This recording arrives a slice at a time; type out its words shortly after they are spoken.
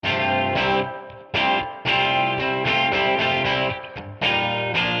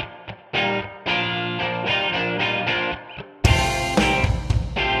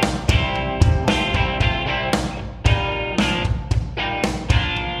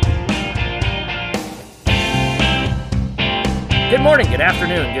Good morning, good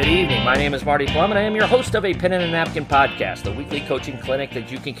afternoon, good evening. My name is Marty Plum, and I am your host of a Pen and a Napkin podcast, the weekly coaching clinic that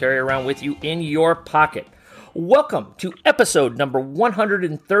you can carry around with you in your pocket. Welcome to episode number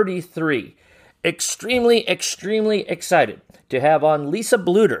 133. Extremely excited to have on Lisa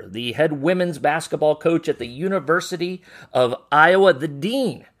Bluder, the head women's basketball coach at the University of Iowa, the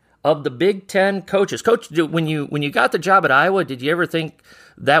dean of the Big Ten coaches. Coach, when you got the job at Iowa, did you ever think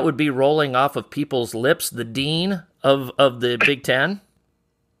that would be rolling off of people's lips, the dean of the Big Ten?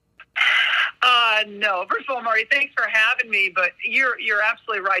 No. First of all, Marty, thanks for having me, but you're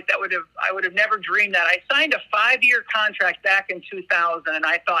absolutely right. I would have never dreamed that. I signed a 5-year contract back in 2000, and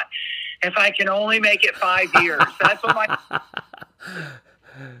I thought, if I can only make it 5 years, that's what my...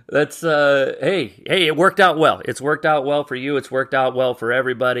 That's hey, it worked out well. It's worked out well for you. It's worked out well for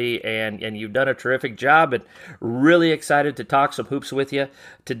everybody, and you've done a terrific job. And really excited to talk some hoops with you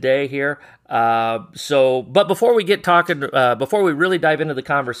today here. But before we get talking, before we really dive into the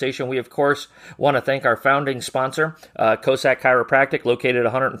conversation, we of course want to thank our founding sponsor, Kosak Chiropractic, located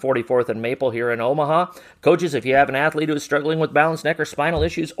 144th and Maple here in Omaha. Coaches, if you have an athlete who is struggling with balance, neck, or spinal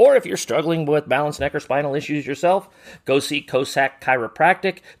issues, or if you're struggling with balance, neck, or spinal issues yourself, go see Kosak Chiropractic.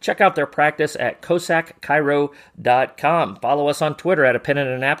 Check out their practice at kosakchiro.com. Follow us on Twitter at a pen and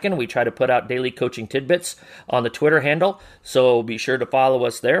a napkin. We try to put out daily coaching tidbits on the Twitter handle, so be sure to follow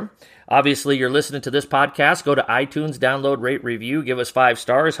us there. Obviously, you're listening to this podcast. Go to iTunes, download, rate, review, give us 5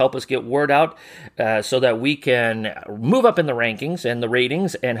 stars, help us get word out so that we can move up in the rankings and the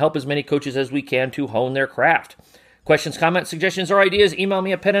ratings and help as many coaches as we can to hone their craft. Questions, comments, suggestions, or ideas, email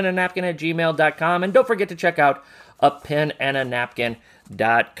me at penandanapkin@gmail.com. And don't forget to check out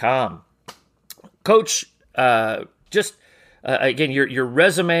penandanapkin.com. Coach, again, your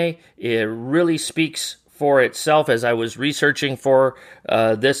resume, it really speaks for itself. As I was researching for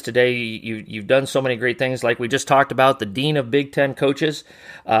this today, you've done so many great things, like we just talked about, the Dean of Big Ten Coaches,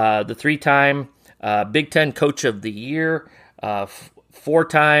 the 3-time Big Ten Coach of the Year,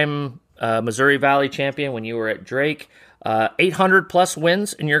 4-time Missouri Valley champion when you were at Drake, 800-plus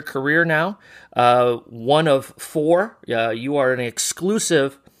wins in your career now, one of 4. You are an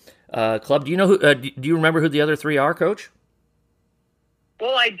exclusive club. Do you know who? Do you remember who the other 3 are, Coach?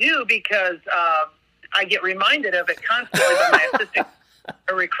 Well, I do, because I get reminded of it constantly by my assistant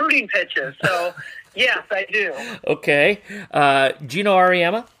recruiting pitches. So, yes, I do. Okay. Geno,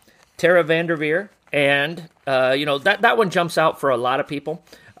 Auriemma, Tara Vandeveer, and, that one jumps out for a lot of people.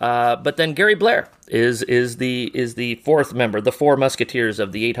 But then Gary Blair is the 4th member, the 4 Musketeers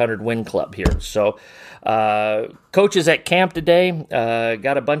of the 800 Win Club here. So, Coach is at camp today.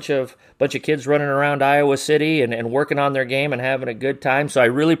 Got a bunch of kids running around Iowa City and working on their game and having a good time. So I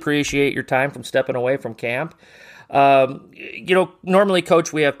really appreciate your time from stepping away from camp. Normally,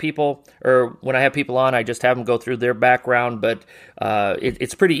 Coach, we have people, or when I have people on, I just have them go through their background, but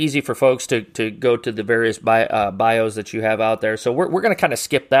it's pretty easy for folks to go to the various bios that you have out there. So we're going to kind of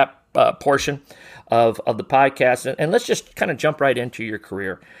skip that portion of the podcast, and let's just kind of jump right into your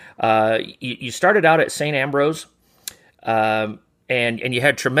career. You started out at St. Ambrose, and you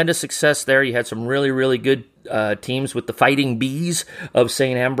had tremendous success there. You had some really good teams with the Fighting Bees of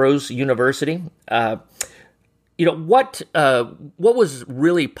St. Ambrose University. What was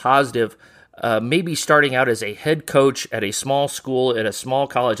really positive, maybe starting out as a head coach at a small school, at a small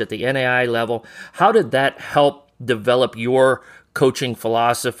college, at the NAI level? How did that help develop your coaching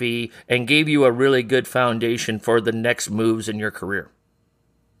philosophy and gave you a really good foundation for the next moves in your career?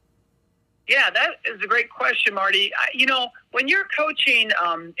 Yeah, that is a great question, Marty. When you're coaching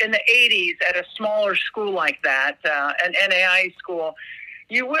in the 80s at a smaller school like that, an NAI school,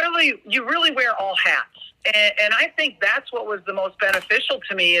 you really wear all hats. And I think that's what was the most beneficial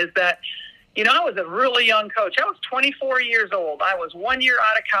to me, is that, I was a really young coach. I was 24 years old. I was 1 year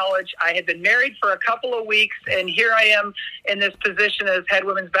out of college. I had been married for a couple of weeks, and here I am in this position as head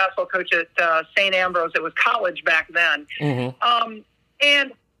women's basketball coach at St. Ambrose. It was college back then. Mm-hmm.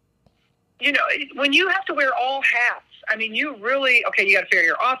 When you have to wear all hats, you got to figure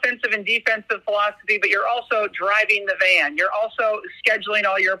your offensive and defensive philosophy, but you're also driving the van. You're also scheduling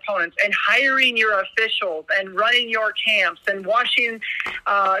all your opponents and hiring your officials and running your camps and washing,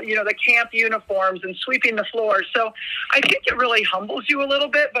 the camp uniforms and sweeping the floors. So I think it really humbles you a little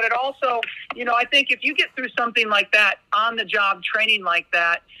bit, but it also, I think if you get through something like that, on the job training like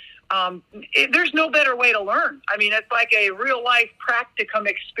that, there's no better way to learn. It's like a real life practicum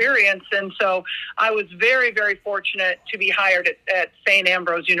experience. And so I was very, very fortunate to be hired at St.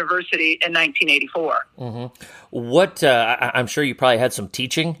 Ambrose University in 1984. Mm-hmm. I'm sure you probably had some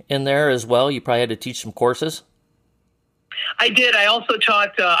teaching in there as well. You probably had to teach some courses. I did. I also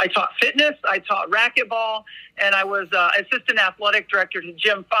taught fitness. I taught racquetball, and I was assistant athletic director to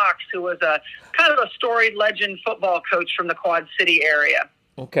Jim Fox, who was a kind of a storied legend football coach from the Quad City area.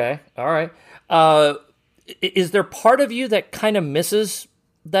 Okay. All right. Is there part of you that kind of misses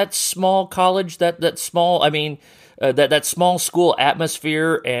that small college, that small, that small school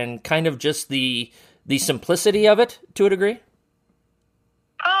atmosphere and kind of just the simplicity of it to a degree?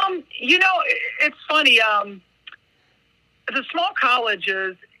 It's funny. The small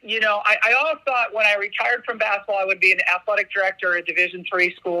colleges, I always thought when I retired from basketball, I would be an athletic director at a Division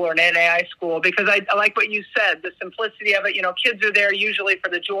III school or an NAI school, because I like what you said, the simplicity of it. Kids are there usually for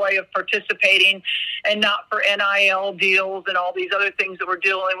the joy of participating and not for NIL deals and all these other things that we're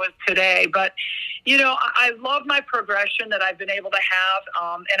dealing with today. But, I love my progression that I've been able to have,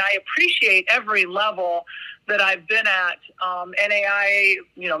 and I appreciate every level that I've been at, NAI,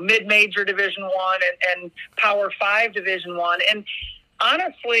 mid-major Division I and Power 5 Division I. And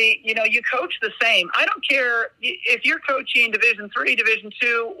honestly, you coach the same. I don't care if you're coaching Division III, Division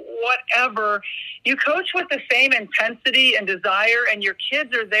II, whatever. You coach with the same intensity and desire, and your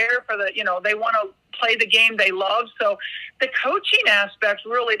kids are there for they want to play the game they love. So the coaching aspect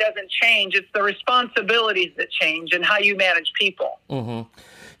really doesn't change. It's the responsibilities that change and how you manage people. Mm-hmm.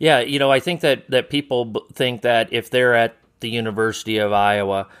 Yeah, I think that people think that if they're at the University of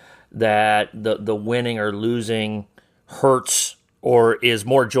Iowa, that the winning or losing hurts or is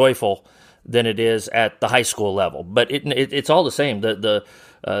more joyful than it is at the high school level. But it's all the same.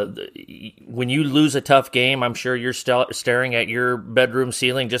 When you lose a tough game, I'm sure you're staring at your bedroom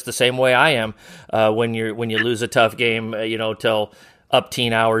ceiling just the same way I am when you lose a tough game, till up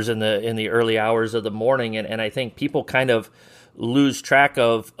teen hours in the early hours of the morning. And I think people kind of lose track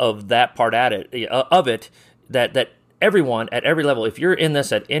of that part of it, that everyone at every level, if you're in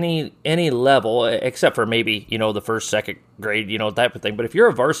this at any level, except for maybe, the first, second grade, type of thing. But if you're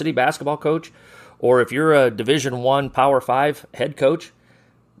a varsity basketball coach, or if you're a Division I Power 5 head coach,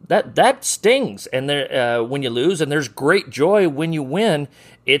 that stings. And when you lose, and there's great joy when you win,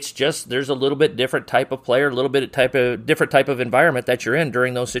 it's just there's a little bit different type of player, a little bit different type of environment that you're in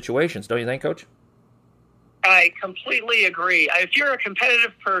during those situations. Don't you think, Coach? I completely agree. If you're a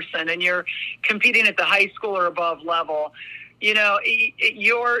competitive person and you're competing at the high school or above level,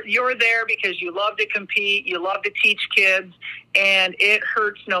 you're there because you love to compete, you love to teach kids, and it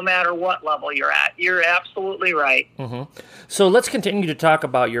hurts no matter what level you're at. You're absolutely right. Mm-hmm. So let's continue to talk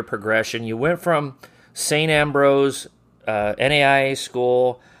about your progression. You went from St. Ambrose, NAIA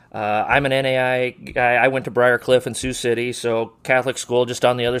school. I'm an NAI guy. I went to Briarcliff in Sioux City, so Catholic school just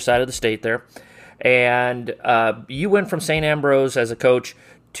on the other side of the state there. And you went from St. Ambrose as a coach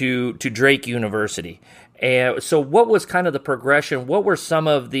to Drake University. And so what was kind of the progression? What were some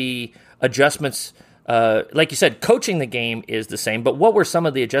of the adjustments? Like you said, coaching the game is the same, but what were some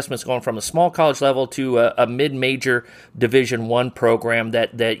of the adjustments going from a small college level to a mid-major Division I program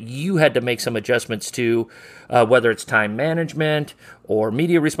that you had to make some adjustments to, whether it's time management or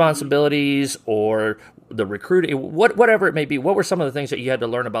media responsibilities or the recruiting, whatever it may be? What were some of the things that you had to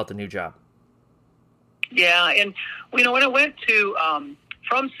learn about the new job? Yeah, and when I went to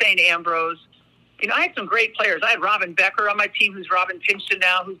from St. Ambrose, I had some great players. I had Robin Becker on my team, who's Robin Pinchton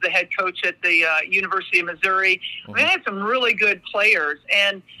now, who's the head coach at the University of Missouri. Mm-hmm. I had some really good players,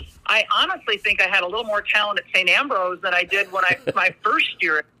 and I honestly think I had a little more talent at St. Ambrose than I did when my first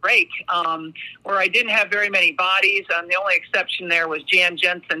year at Drake, where I didn't have very many bodies. The only exception there was Jan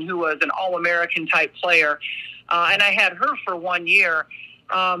Jensen, who was an All-American type player, and I had her for 1 year.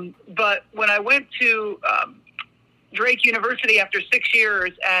 But when I went to Drake University after 6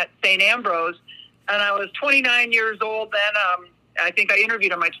 years at St. Ambrose, and I was 29 years old then, I think I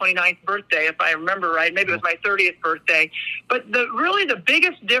interviewed on my 29th birthday, if I remember right. Maybe it was my 30th birthday. But the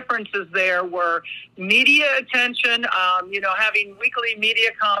biggest differences there were media attention, having weekly media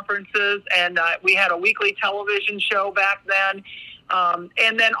conferences, and we had a weekly television show back then.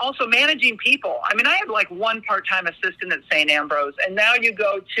 And then also managing people. I had like one part-time assistant at St. Ambrose, and now you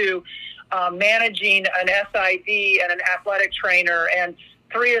go to managing an SID and an athletic trainer and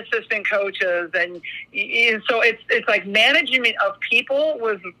 3 assistant coaches, and so it's like management of people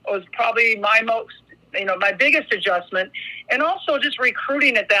was probably my biggest adjustment, and also just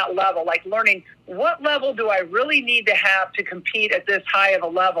recruiting at that level, like learning what level do I really need to have to compete at this high of a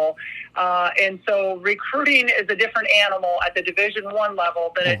level. And so recruiting is a different animal at the Division I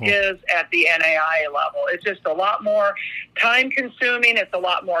level than it is at the NAIA level. It's just a lot more time consuming. It's a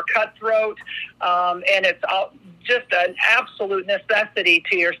lot more cutthroat. And it's just an absolute necessity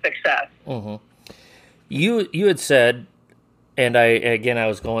to your success. Mm-hmm. You had said, and I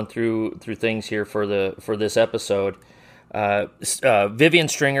was going through things here for this episode. Vivian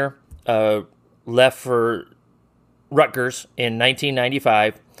Stringer left for Rutgers in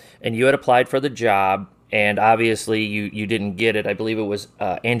 1995, and you had applied for the job, and obviously you didn't get it. I believe it was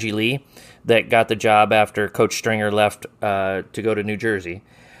Angie Lee that got the job after Coach Stringer left to go to New Jersey.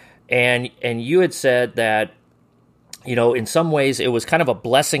 And you had said that, in some ways it was kind of a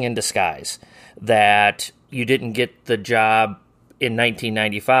blessing in disguise that you didn't get the job in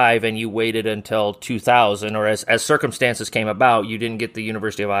 1995 and you waited until 2000, or as circumstances came about, you didn't get the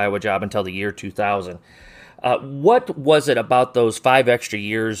University of Iowa job until the year 2000. What was it about those 5 extra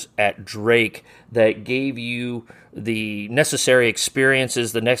years at Drake that gave you the necessary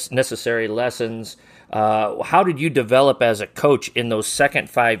experiences, the necessary lessons? How did you develop as a coach in those second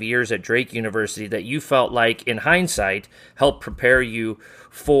 5 years at Drake University that you felt like, in hindsight, helped prepare you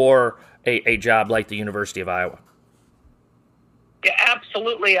for a job like the University of Iowa? Yeah,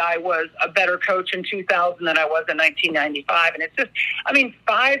 absolutely. I was a better coach in 2000 than I was in 1995. And it's just,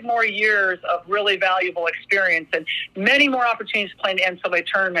 5 more years of really valuable experience and many more opportunities to play in the NCAA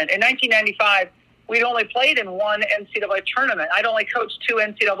tournament. In 1995, we'd only played in one NCAA tournament. I'd only coached 2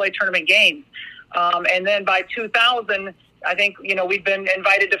 NCAA tournament games. And then by 2000, I think, we'd been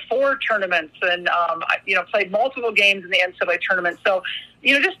invited to 4 tournaments and, played multiple games in the NCAA tournament. So,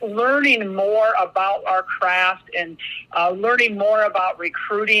 just learning more about our craft and learning more about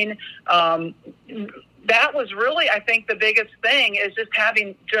recruiting. That was really, I think, the biggest thing, is just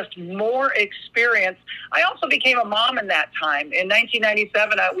having just more experience. I also became a mom in that time. In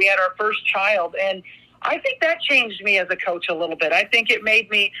 1997, we had our first child, and I think that changed me as a coach a little bit. I think it made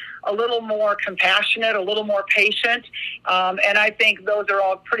me a little more compassionate, a little more patient, and I think those are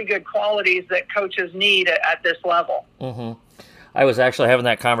all pretty good qualities that coaches need at this level. Mm-hmm. I was actually having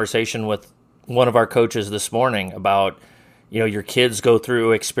that conversation with one of our coaches this morning about, your kids go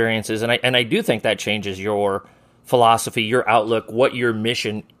through experiences, and I do think that changes your philosophy, your outlook, what your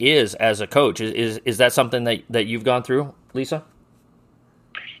mission is as a coach. Is that something that you've gone through, Lisa?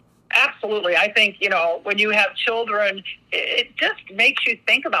 Absolutely. I think, when you have children, it just makes you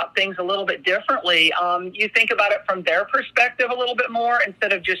think about things a little bit differently. You think about it from their perspective a little bit more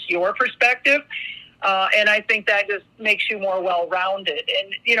instead of just your perspective. And I think that just makes you more well-rounded.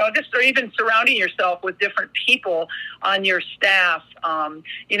 And, or even surrounding yourself with different people on your staff,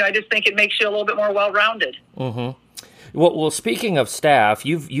 I just think it makes you a little bit more well-rounded. Mm-hmm. Well, speaking of staff,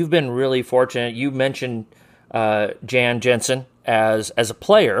 you've been really fortunate. You mentioned Jan Jensen as a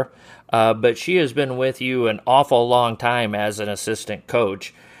player, but she has been with you an awful long time as an assistant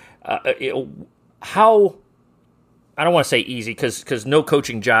coach. How, I don't want to say easy, because no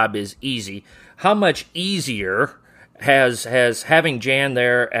coaching job is easy. How much easier has having Jan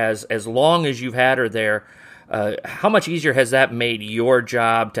there as long as you've had her there? How much easier has that made your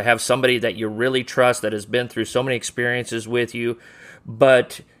job to have somebody that you really trust, that has been through so many experiences with you,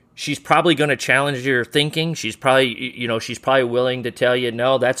 but she's probably going to challenge your thinking. She's probably willing to tell you,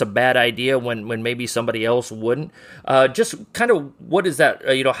 no, that's a bad idea when maybe somebody else wouldn't. Just kind of, what is that?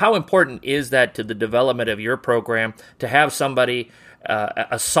 How important is that to the development of your program to have somebody,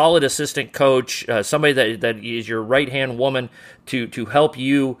 a solid assistant coach, somebody that is your right-hand woman to help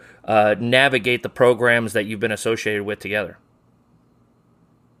you navigate the programs that you've been associated with together?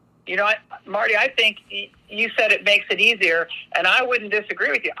 Marty, I think you said it makes it easier, and I wouldn't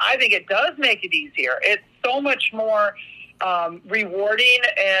disagree with you. I think it does make it easier. It's so much more rewarding,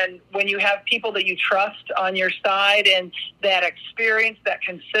 and when you have people that you trust on your side and that experience, that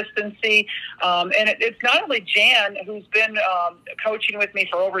consistency, and it's not only Jan who's been coaching with me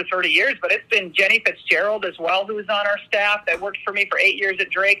for over 30 years, but it's been Jenny Fitzgerald as well, who was on our staff, that worked for me for 8 years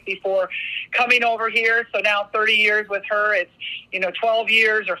at Drake before coming over here. So now 30 years with her. It's 12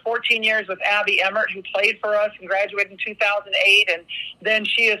 years or 14 years with Abby Emmert, who played for us and graduated in 2008, and then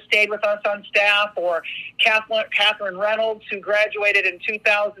she has stayed with us on staff. Or Catherine Reynolds, who graduated in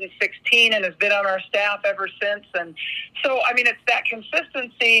 2016 and has been on our staff ever since. And so, it's that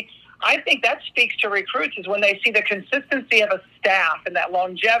consistency. I think that speaks to recruits, is when they see the consistency of a staff and that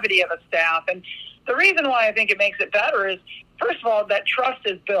longevity of a staff. And the reason why I think it makes it better is, first of all, that trust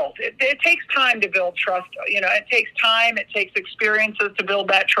is built. It takes time to build trust. It takes time. It takes experiences to build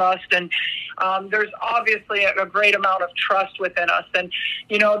that trust. And there's obviously a great amount of trust within us. And,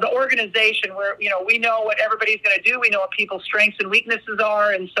 the organization where, we know what everybody's going to do. We know what people's strengths and weaknesses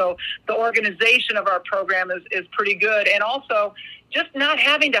are. And so the organization of our program is pretty good. And also, just not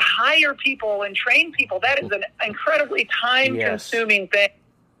having to hire people and train people, that is an incredibly time-consuming thing.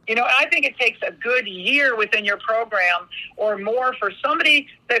 I think it takes a good year within your program or more for somebody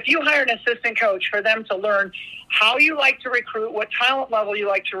that if you hire an assistant coach for them to learn how you like to recruit, what talent level you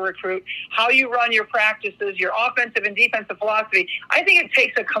like to recruit, how you run your practices, your offensive and defensive philosophy. I think it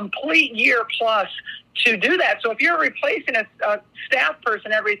takes a complete year plus to do that. So if you're replacing a staff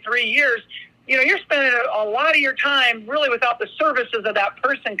person every 3 years, you're spending a lot of your time really without the services of that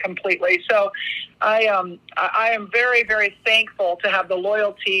person completely. So I am very, very thankful to have the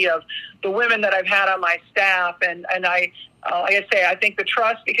loyalty of the women that I've had on my staff. And like I say, I think the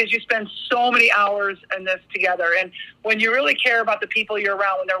trust, because you spend so many hours in this together. And when you really care about the people you're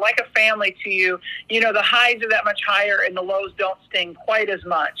around, when they're like a family to you, the highs are that much higher and the lows don't sting quite as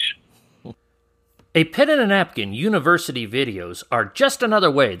much. A pen and a napkin university videos are just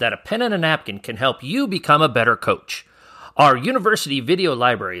another way that a pen and a napkin can help you become a better coach. Our university video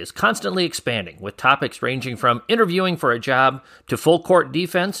library is constantly expanding, with topics ranging from interviewing for a job to full court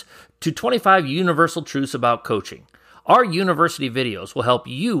defense to 25 universal truths about coaching. Our university videos will help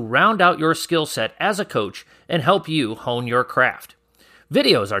you round out your skill set as a coach and help you hone your craft.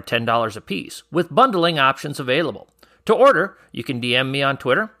 Videos are $10 a piece, with bundling options available. To order, you can DM me on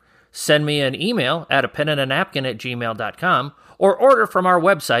Twitter, send me an email at apenandanapkin@gmail.com, or order from our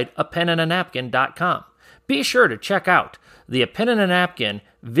website, apenandanapkin.com. Be sure to check out the A Pen and a Napkin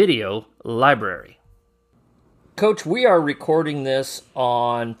video library. Coach, we are recording this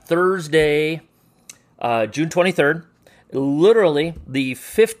on Thursday, June 23rd, literally the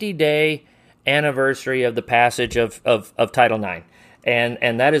 50-day anniversary of the passage of Title IX.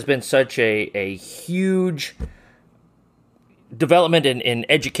 And that has been such a huge development in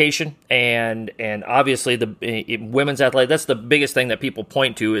education and obviously the women's athletics. That's the biggest thing that people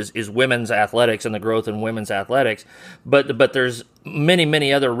point to is women's athletics and the growth in women's athletics. But there's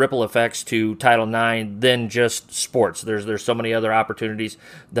many other ripple effects to Title IX than just sports. There's so many other opportunities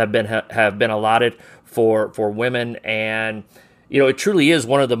that have been allotted for women, and it truly is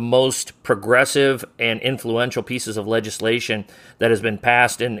one of the most progressive and influential pieces of legislation that has been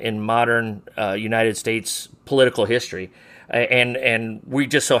passed in modern United States political history. And we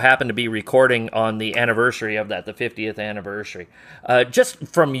just so happen to be recording on the anniversary of that, the 50th anniversary. Just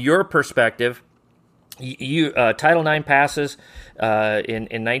from your perspective, you Title IX passes in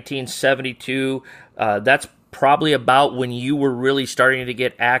 1972. That's probably about when you were really starting to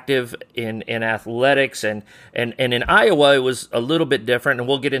get active in athletics. And in Iowa, it was a little bit different, and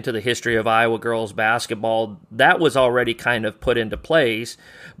we'll get into the history of Iowa girls basketball. That was already kind of put into place.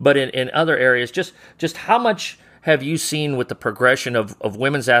 But in other areas, just how much have you seen with the progression of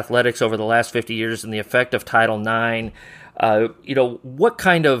women's athletics over the last 50 years and the effect of Title IX?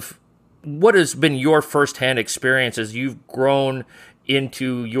 What has been your firsthand experience as you've grown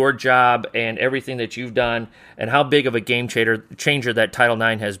into your job and everything that you've done, and how big of a game changer that Title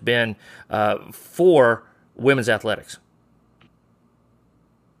IX has been for women's athletics?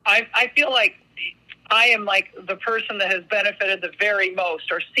 I feel like I am like the person that has benefited the very most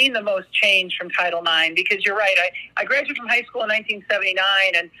or seen the most change from Title IX, because you're right. I graduated from high school in 1979,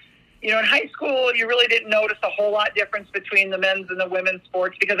 and in high school, you really didn't notice a whole lot difference between the men's and the women's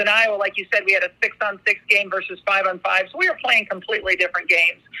sports, because in Iowa, like you said, we had a 6-on-6 game versus 5-on-5, so we were playing completely different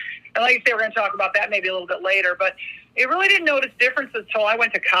games. And like you say, we're going to talk about that maybe a little bit later, but it really didn't notice differences until I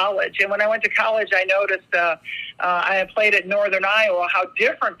went to college. And when I went to college, I noticed I had played at Northern Iowa, how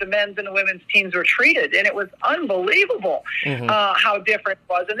different the men's and the women's teams were treated. And it was unbelievable how different it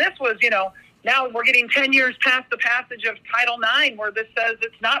was. And this was, now we're getting 10 years past the passage of Title IX, where this says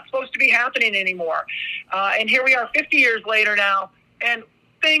it's not supposed to be happening anymore. And here we are 50 years later now, and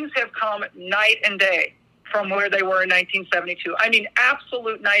things have come night and day from where they were in 1972. I mean,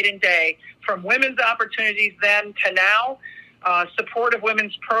 absolute night and day, from women's opportunities then to now, support of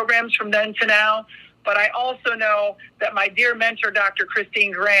women's programs from then to now. But I also know that my dear mentor, Dr.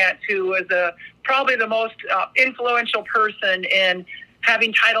 Christine Grant, who was probably the most influential person in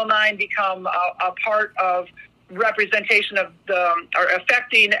having Title IX become a part of representation of or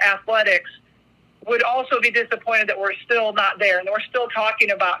affecting athletics, would also be disappointed that we're still not there. And we're still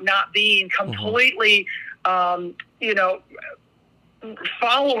talking about not being completely,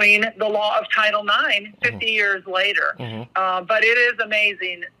 following the law of Title IX 50 years later. But it is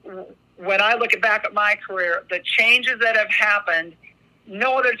amazing. When I look back at my career, the changes that have happened,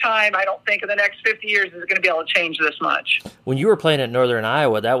 no other time, I don't think, in the next 50 years is going to be able to change this much. When you were playing at Northern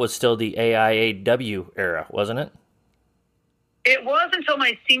Iowa, that was still the AIAW era, wasn't it? It was until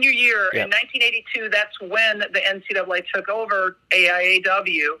my senior year in 1982. That's when the NCAA took over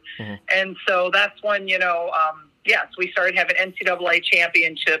AIAW. And so that's when, yes, we started having NCAA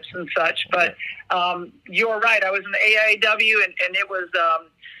championships and such. But you're right. I was in the AIAW, and it was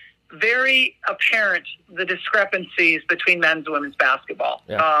very apparent, the discrepancies between men's and women's basketball.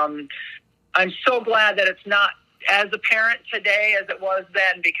 Yeah. I'm so glad that it's not as apparent today as it was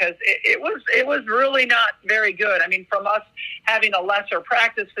then, because it was really not very good. I mean, from us having a lesser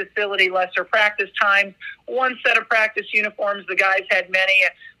practice facility, lesser practice times, one set of practice uniforms, the guys had many.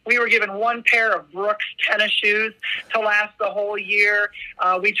 We were given one pair of Brooks tennis shoes to last the whole year.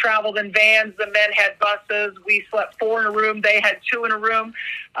 We traveled in vans. The men had buses. We slept 4 in a room. They had 2 in a room.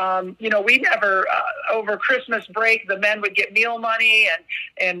 We never, over Christmas break, the men would get meal money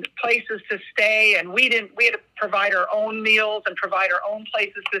and places to stay. And we had to provide our own meals and provide our own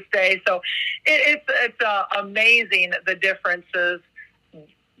places to stay. So it's amazing, the differences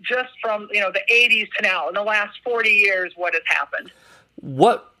just from, the 80s to now. In the last 40 years, what has happened.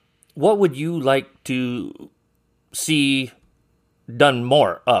 What would you like to see done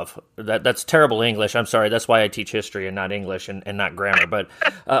more of? That's terrible English. I'm sorry. That's why I teach history and not English and not grammar. But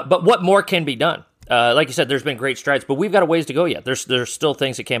what more can be done? Like you said, there's been great strides, but we've got a ways to go yet. There's still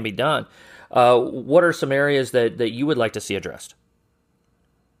things that can be done. What are some areas that you would like to see addressed?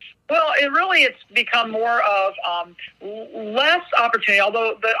 Well, it's become more of less opportunity,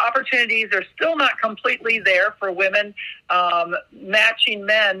 although the opportunities are still not completely there for women matching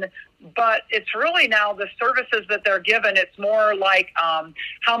men. But it's really now the services that they're given. It's more like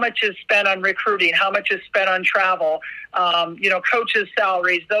how much is spent on recruiting, how much is spent on travel, coaches'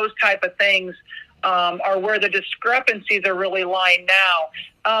 salaries, those type of things are where the discrepancies are really lying now.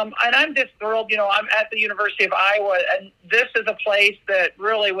 And I'm just thrilled, I'm at the University of Iowa, and this is a place that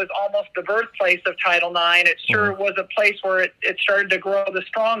really was almost the birthplace of Title IX. It sure was a place where it started to grow the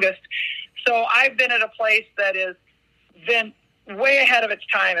strongest. So I've been at a place that has been way ahead of its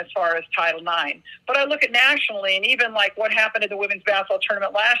time as far as Title IX. But I look at nationally, and even like what happened at the women's basketball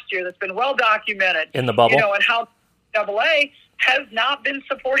tournament last year that's been well documented. In the bubble. And how AA has not been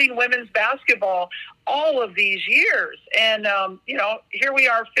supporting women's basketball all of these years. And, here we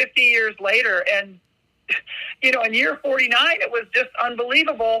are 50 years later. And, in year 49, it was just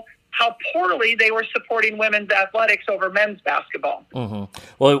unbelievable how poorly they were supporting women's athletics over men's basketball. Mm-hmm.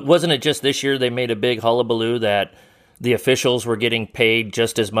 Well, wasn't it just this year they made a big hullabaloo that the officials were getting paid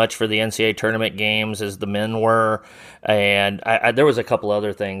just as much for the NCAA tournament games as the men were? And there was a couple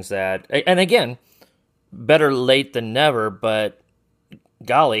other things that, and again, better late than never, but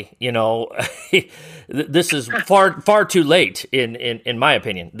golly, this is far too late in my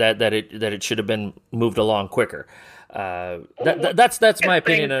opinion that it should have been moved along quicker. That's my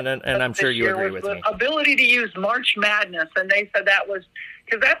opinion, and I'm sure you agree with me. The ability to use March Madness, and they said that was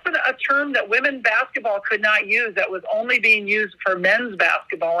because that's a term that women's basketball could not use. That was only being used for men's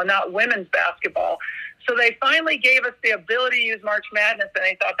basketball and not women's basketball. So they finally gave us the ability to use March Madness, and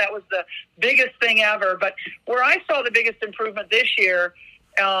I thought that was the biggest thing ever. But where I saw the biggest improvement this year,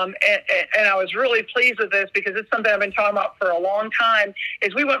 and I was really pleased with this because it's something I've been talking about for a long time,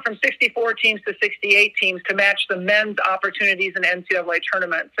 is we went from 64 teams to 68 teams to match the men's opportunities in NCAA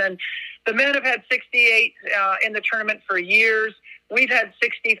tournaments. And the men have had 68 in the tournament for years. We've had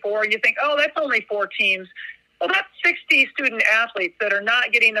 64. You think, oh, that's only 4 teams. Well, that's 60 student athletes that are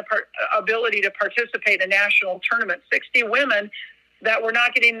not getting the ability to participate in national tournaments. 60 women that were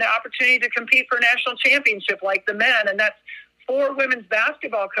not getting the opportunity to compete for a national championship like the men. And that's 4 women's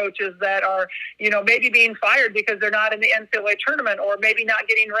basketball coaches that are, maybe being fired because they're not in the NCAA tournament, or maybe not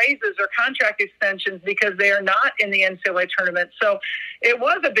getting raises or contract extensions because they are not in the NCAA tournament. So it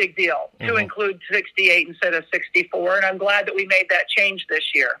was a big deal to include 68 instead of 64. And I'm glad that we made that change this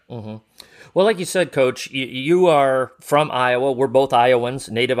year. Mm-hmm. Well, like you said, Coach, you are from Iowa. We're both Iowans,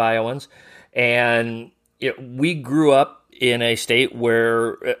 native Iowans. And we grew up in a state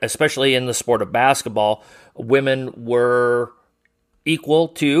where, especially in the sport of basketball, women were equal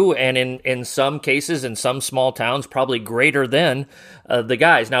to, and in some cases, in some small towns, probably greater than the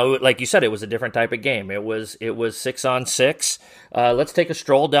guys. Now, like you said, it was a different type of game. It was 6-on-6. Let's take a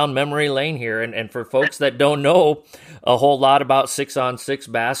stroll down memory lane here, and for folks that don't know a whole lot about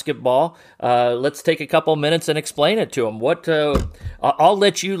 6-on-6 basketball, let's take a couple minutes and explain it to them. I'll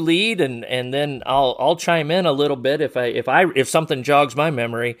let you lead, and then I'll chime in a little bit if something jogs my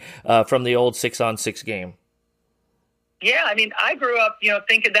memory from the old 6-on-6 game. Yeah, I mean, I grew up,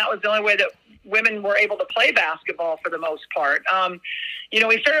 thinking that was the only way that women were able to play basketball for the most part.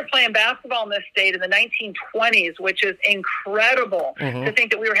 We started playing basketball in this state in the 1920s, which is incredible to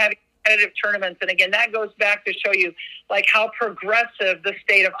think that we were having competitive tournaments. And again, that goes back to show you like how progressive the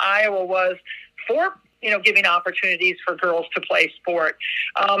state of Iowa was for, giving opportunities for girls to play sport.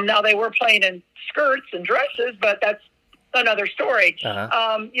 Now they were playing in skirts and dresses, but that's another story.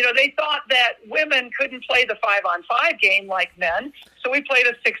 Uh-huh. They thought that women couldn't play the 5-on-5 game like men, so we played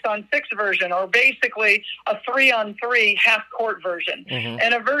a 6-on-6 version, or basically a 3-on-3 half-court version,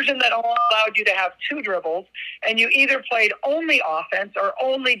 and a version that only allowed you to have 2 dribbles, and you either played only offense or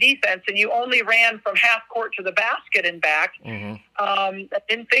only defense, and you only ran from half-court to the basket and back. I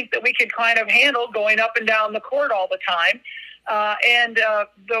didn't think that we could kind of handle going up and down the court all the time. And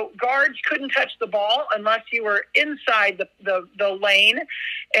the guards couldn't touch the ball unless you were inside the lane.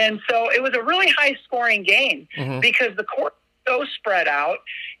 And so it was a really high-scoring game because the court was so spread out.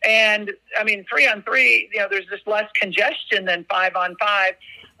 And, 3-on-3, there's just less congestion than 5-on-5.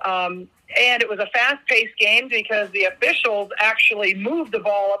 And it was a fast-paced game because the officials actually moved the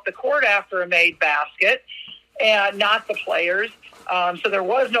ball up the court after a made basket, and not the players. So there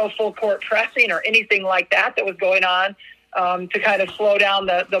was no full-court pressing or anything like that was going on. To kind of slow down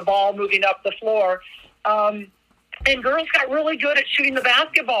the ball moving up the floor. And girls got really good at shooting the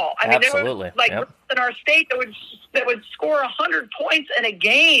basketball. Absolutely. There were girls in our state that would score 100 points in a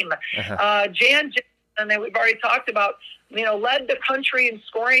game. Jan, and then we've already talked about, led the country in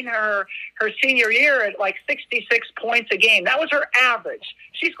scoring her senior year at 66 points a game. That was her average.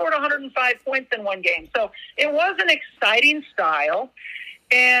 She scored 105 points in one game. So it was an exciting style.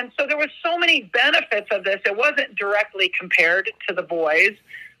 And so there was so many benefits of this. It wasn't directly compared to the boys,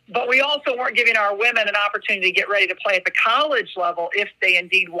 but we also weren't giving our women an opportunity to get ready to play at the college level if they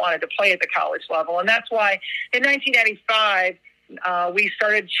indeed wanted to play at the college level. And that's why in 1995, we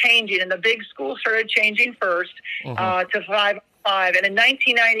started changing, and the big schools started changing first to 5-on-5. And in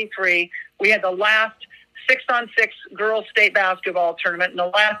 1993, we had the last 6-on-6 girls state basketball tournament. And the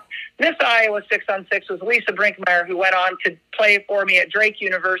last Miss Iowa 6-on-6 was Lisa Brinkmeyer, who went on to play for me at Drake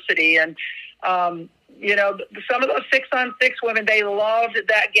University. And, some of those 6-on-6 women, they loved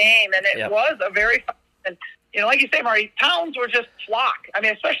that game. And it was a very fun. And, like you say, Marty, towns were just flock.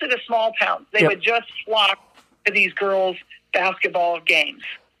 Especially the small towns. They would just flock to these girls' basketball games.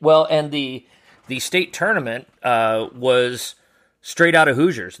 Well, and the state tournament was straight out of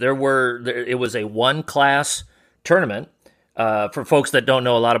Hoosiers. It was a one-class tournament. For folks that don't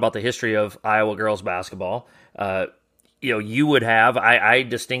know a lot about the history of Iowa girls basketball, you would have, I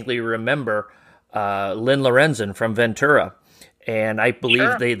distinctly remember Lynn Lorenzen from Ventura, and I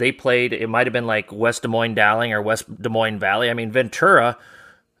believe they played, it might have been like West Des Moines Dowling or West Des Moines Valley. Ventura,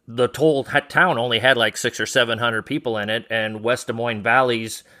 the whole town only had 600 or 700 people in it, and West Des Moines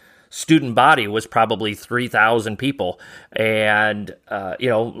Valley's student body was probably 3,000 people. And,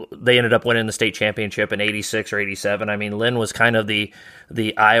 they ended up winning the state championship in 86 or 87. Lynn was kind of the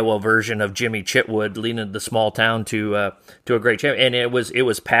Iowa version of Jimmy Chitwood, leading the small town to a great champion. And it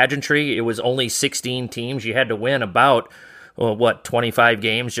was pageantry. It was only 16 teams. You had to win about 25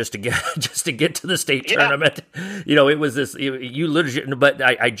 games just to get to the state tournament. It was this, you literally, but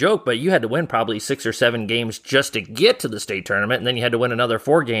I joke, but you had to win probably 6 or 7 games just to get to the state tournament. And then you had to win another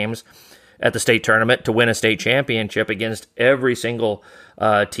 4 games at the state tournament to win a state championship against every single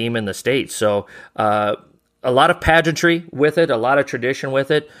team in the state. So, a lot of pageantry with it, a lot of tradition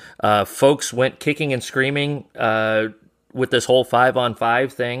with it. Folks went kicking and screaming, with this whole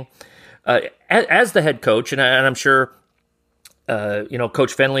 5-on-5 thing. As the head coach, and I'm sure,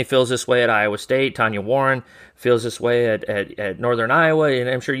 Coach Fenley feels this way at Iowa State. Tanya Warren feels this way at Northern Iowa, and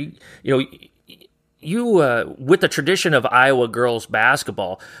I'm sure you with the tradition of Iowa girls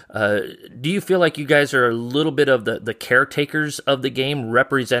basketball, do you feel like you guys are a little bit of the caretakers of the game,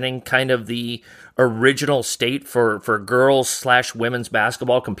 representing kind of the original state for girls/women's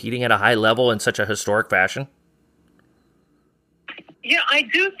basketball, competing at a high level in such a historic fashion? Yeah, I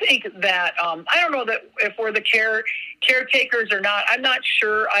do think that, I don't know that if we're the caretakers or not. I'm not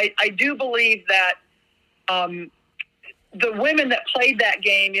sure. I do believe that the women that played that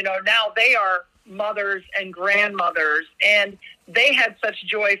game, now they are mothers and grandmothers, and they had such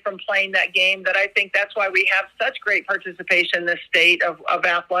joy from playing that game that I think that's why we have such great participation in this state of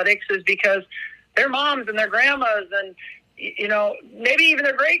athletics, is because their moms and their grandmas and maybe even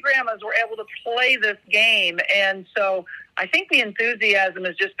their great-grandmas were able to play this game. And so I think the enthusiasm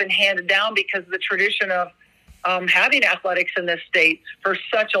has just been handed down because of the tradition of having athletics in this state for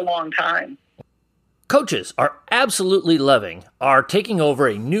such a long time. Coaches are absolutely loving our taking over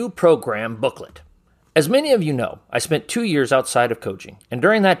a new program booklet. As many of you know, I spent 2 years outside of coaching, and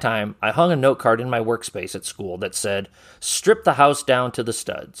during that time, I hung a note card in my workspace at school that said, "Strip the house down to the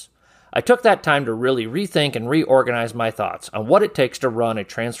studs." I took that time to really rethink and reorganize my thoughts on what it takes to run a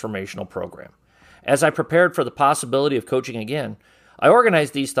transformational program. As I prepared for the possibility of coaching again, I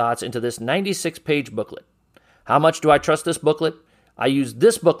organized these thoughts into this 96-page booklet. How much do I trust this booklet? I used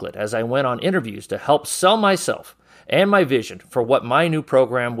this booklet as I went on interviews to help sell myself and my vision for what my new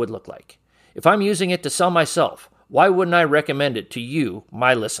program would look like. If I'm using it to sell myself, why wouldn't I recommend it to you,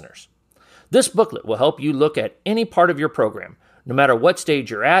 my listeners? This booklet will help you look at any part of your program, no matter what stage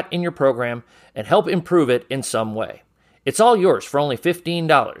you're at in your program, and help improve it in some way. It's all yours for only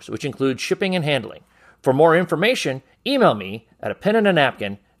 $15, which includes shipping and handling. For more information, email me at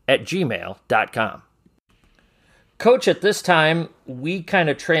apenandanapkin@gmail.com. Coach, at this time, we kind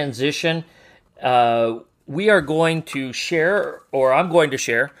of transition. We are going to share, or I'm going to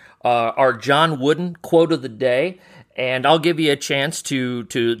share, our John Wooden quote of the day. And I'll give you a chance to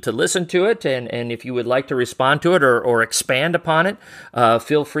listen to it, and if you would like to respond to it or expand upon it,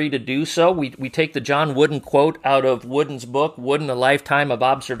 feel free to do so. We take the John Wooden quote out of Wooden's book, Wooden, A Lifetime of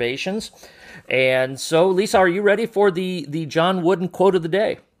Observations. And so, Lisa, are you ready for the John Wooden quote of the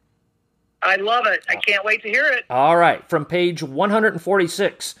day? I love it. I can't wait to hear it. All right. From page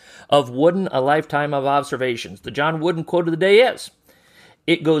 146 of Wooden, A Lifetime of Observations, the John Wooden quote of the day is,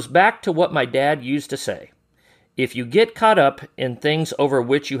 "It goes back to what my dad used to say. If you get caught up in things over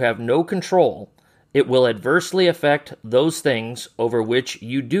which you have no control, it will adversely affect those things over which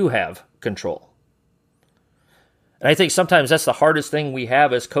you do have control." And I think sometimes that's the hardest thing we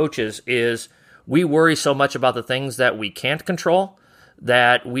have as coaches is we worry so much about the things that we can't control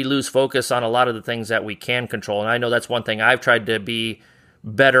that we lose focus on a lot of the things that we can control. And I know that's one thing I've tried to be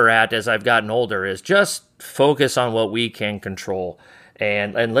better at as I've gotten older is just focus on what we can control.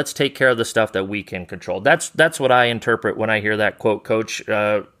 And let's take care of the stuff that we can control. That's what I interpret when I hear that quote, Coach.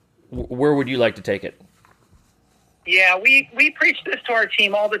 Where would you like to take it? Yeah, we preach this to our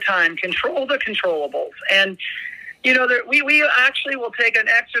team all the time. Control the controllables. And, we actually will take an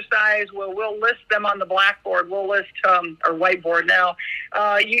exercise where we'll list them on the blackboard. We'll list, or whiteboard now.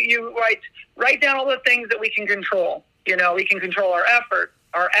 You write down all the things that we can control. We can control our effort,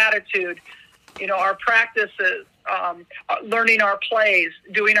 our attitude, our practices, learning our plays,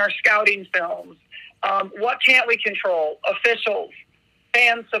 doing our scouting films. What can't we control? Officials,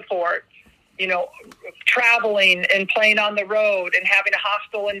 fan support, traveling and playing on the road and having a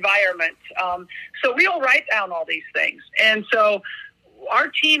hostile environment. So we'll write down all these things. And so our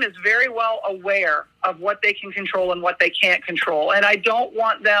team is very well aware of what they can control and what they can't control. And I don't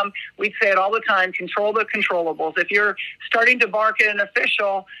want them, we say it all the time, control the controllables. If you're starting to bark at an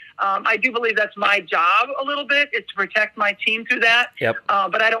official, I do believe that's my job a little bit, is to protect my team through that. Yep.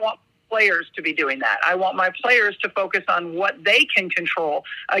 But I don't want players to be doing that. I want my players to focus on what they can control.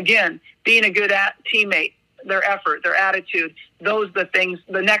 Again, being a good teammate, their effort, their attitude, those are the things,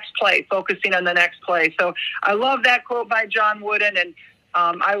 the next play, focusing on the next play. So I love that quote by John Wooden, and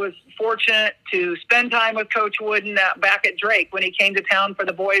I was fortunate to spend time with Coach Wooden back at Drake when he came to town for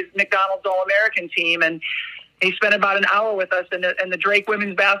the boys' McDonald's All-American team, and he spent about an hour with us in the Drake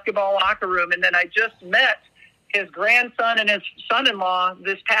women's basketball locker room. And then I just met his grandson and his son-in-law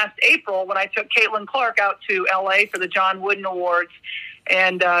this past April when I took Caitlin Clark out to L.A. for the John Wooden Awards,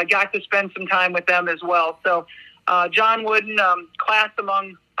 and got to spend some time with them as well. So John Wooden, class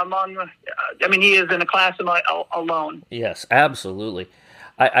among he is in a class alone. Yes, absolutely.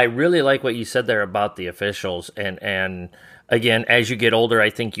 I really like what you said there about the officials, and again, as you get older, I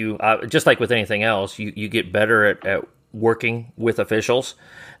think you, just like with anything else, you get better at working with officials.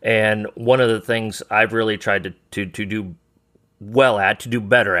 And one of the things I've really tried to do well at, to do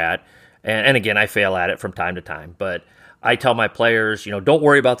better at, and again, I fail at it from time to time, but I tell my players, don't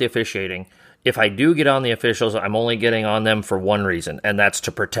worry about the officiating. If I do get on the officials, I'm only getting on them for one reason, and that's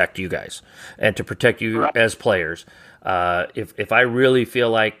to protect you guys and to protect you as players. If I really feel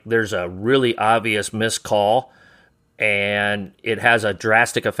like there's a really obvious missed call and it has a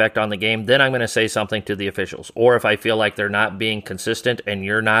drastic effect on the game, then I'm going to say something to the officials. Or if I feel like they're not being consistent and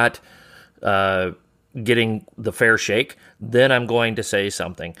you're not getting the fair shake, then I'm going to say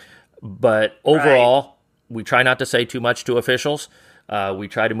something. But overall, we try not to say too much to officials. We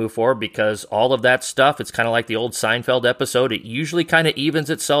try to move forward because all of that stuff, it's kind of like the old Seinfeld episode. It usually kind of evens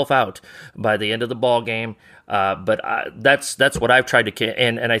itself out by the end of the ball game. But that's what I've tried to,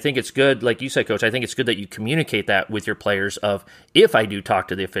 and I think it's good, like you said, Coach, I think it's good that you communicate that with your players of, if I do talk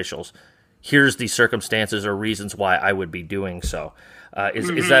to the officials, here's the circumstances or reasons why I would be doing so.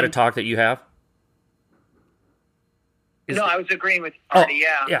 Is that a talk that you have? No, I was agreeing with Artie,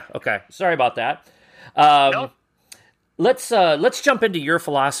 yeah. Yeah, okay. Sorry about that. Nope. Let's jump into your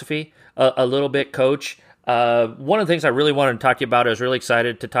philosophy a little bit, Coach. One of the things I really wanted to talk to you about, I was really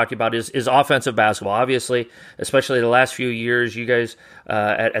excited to talk to you about, is offensive basketball. Obviously, especially the last few years, you guys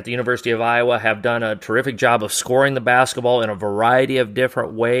at the University of Iowa have done a terrific job of scoring the basketball in a variety of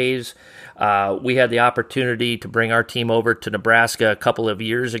different ways. We had the opportunity to bring our team over to Nebraska a couple of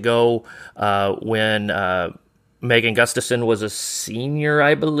years ago when Megan Gustafson was a senior,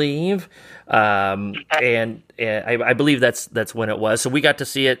 I believe, and I believe that's when it was. So we got to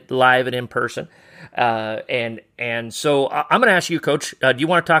see it live and in person. And so I'm going to ask you, Coach, do you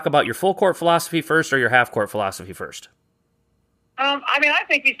want to talk about your full court philosophy first or your half court philosophy first? I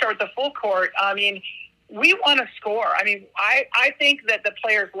think we start with the full court. We want to score. I think that the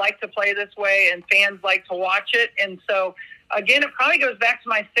players like to play this way and fans like to watch it. And so, again, it probably goes back to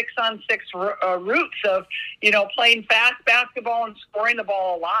my 6-on-6 roots of, playing fast basketball and scoring the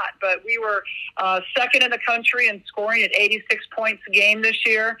ball a lot. But we were second in the country in scoring at 86 points a game this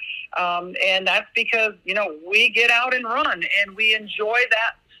year. And that's because, we get out and run and we enjoy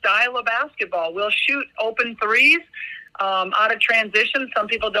that style of basketball. We'll shoot open threes out of transition. Some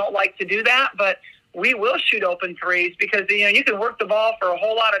people don't like to do that, but we will shoot open threes because, you can work the ball for a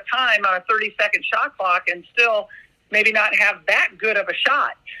whole lot of time on a 30-second shot clock and still maybe not have that good of a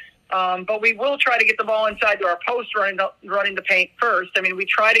shot. But we will try to get the ball inside to our post running the paint first. We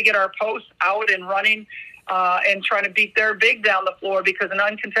try to get our posts out and running and trying to beat their big down the floor because an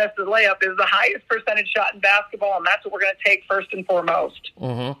uncontested layup is the highest percentage shot in basketball, and that's what we're going to take first and foremost.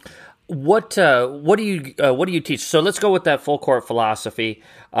 Mm-hmm. What do you teach? So let's go with that full court philosophy.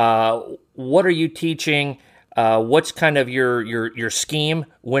 What are you teaching? What's kind of your scheme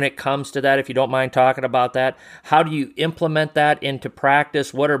when it comes to that, if you don't mind talking about that? How do you implement that into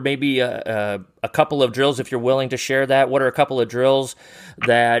practice? What are maybe a couple of drills, if you're willing to share that? What are a couple of drills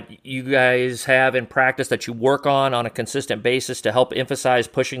that you guys have in practice that you work on a consistent basis to help emphasize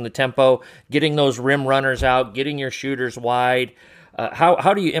pushing the tempo, getting those rim runners out, getting your shooters wide?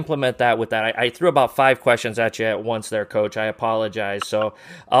 How do you implement that with that? I threw about 5 questions at you at once there, Coach. I apologize. So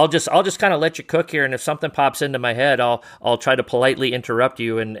I'll just kind of let you cook here, and if something pops into my head, I'll try to politely interrupt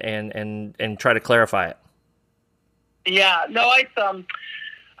you and try to clarify it. Yeah, no,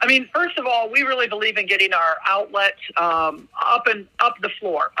 first of all, we really believe in getting our outlet up the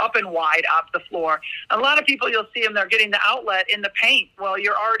floor, up and wide up the floor. A lot of people, you'll see them, they're getting the outlet in the paint. Well,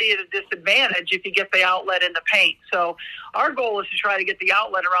 you're already at a disadvantage if you get the outlet in the paint. So our goal is to try to get the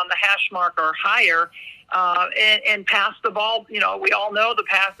outlet around the hash mark or higher and pass the ball. We all know the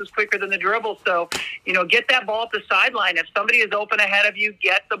pass is quicker than the dribble. So, get that ball up the sideline. If somebody is open ahead of you,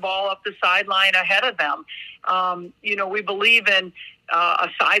 get the ball up the sideline ahead of them. We believe in a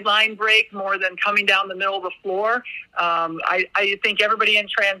sideline break more than coming down the middle of the floor. I think everybody in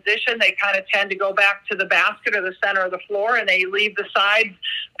transition, they kind of tend to go back to the basket or the center of the floor, and they leave the sides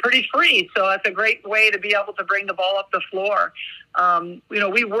pretty free. So that's a great way to be able to bring the ball up the floor.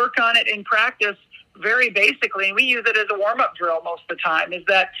 We work on it in practice very basically, and we use it as a warm-up drill most of the time, is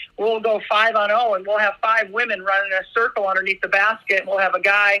that we'll go 5-on-0, and we'll have 5 women running a circle underneath the basket, and we'll have a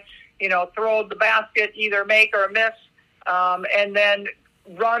guy, throw the basket, either make or miss, and then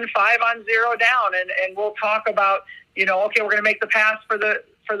run 5-on-0 down, and we'll talk about, okay, we're going to make the pass for the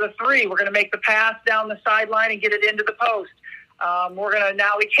 3. We're going to make the pass down the sideline and get it into the post.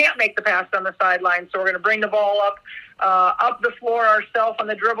 Now we can't make the pass on the sideline, so we're going to bring the ball up the floor ourselves on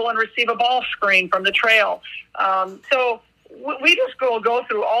the dribble and receive a ball screen from the trail. So we just go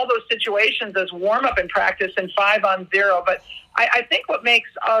through all those situations as warm-up in practice in 5-on-0. But I think what makes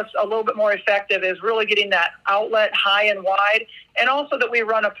us a little bit more effective is really getting that outlet high and wide, and also that we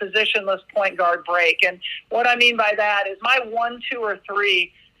run a positionless point guard break. And what I mean by that is my 1, 2, or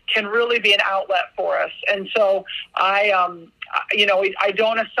 3 can really be an outlet for us. And so I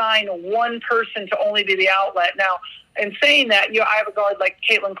don't assign one person to only be the outlet. Now, in saying that, I have a guard like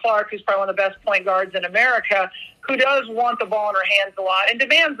Caitlin Clark, who's probably one of the best point guards in America, who does want the ball in her hands a lot and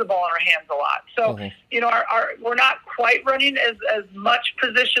demands the ball in her hands a lot. So, we're not quite running as much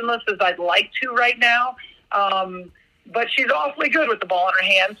positionless as I'd like to right now. But she's awfully good with the ball in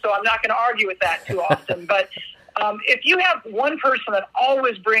her hands, so I'm not going to argue with that too often. But if you have one person that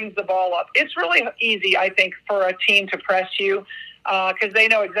always brings the ball up, it's really easy, I think, for a team to press you because they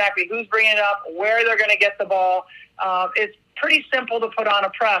know exactly who's bringing it up, where they're going to get the ball. It's pretty simple to put on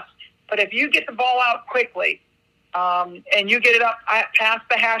a press. But if you get the ball out quickly and you get it up past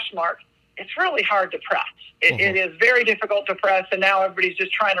the hash mark, it's really hard to press. It is very difficult to press, and now everybody's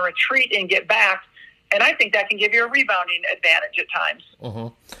just trying to retreat and get back. And I think that can give you a rebounding advantage at times. Mm-hmm.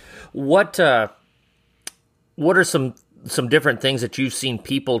 What are some different things that you've seen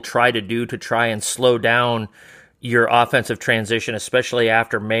people try to do to try and slow down your offensive transition, especially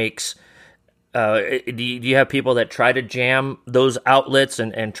after makes? Do you have people that try to jam those outlets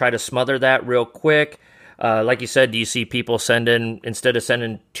and try to smother that real quick? Like you said, do you see people instead of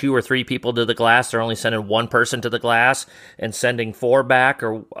sending 2 or 3 people to the glass, they're only sending 1 person to the glass and sending 4 back?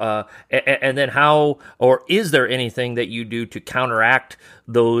 Or and then or is there anything that you do to counteract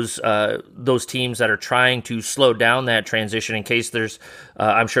those teams that are trying to slow down that transition, in case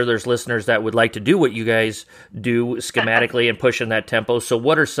I'm sure there's listeners that would like to do what you guys do schematically and push in that tempo. So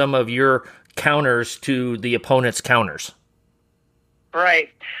what are some of your counters to the opponent's counters? Right.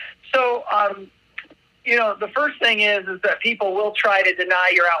 So, the first thing is that people will try to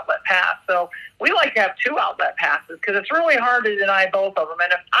deny your outlet pass. So we like to have 2 outlet passes because it's really hard to deny both of them.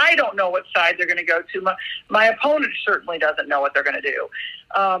 And if I don't know what side they're going to go to, my opponent certainly doesn't know what they're going to do.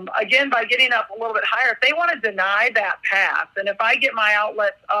 Again, by getting up a little bit higher, if they want to deny that pass, and if I get my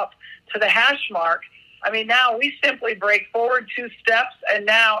outlets up to the hash mark, now we simply break forward 2 steps, and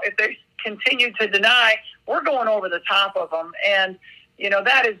now if they continue to deny, we're going over the top of them. And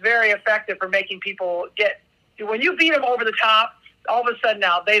that is very effective for making people when you beat them over the top, all of a sudden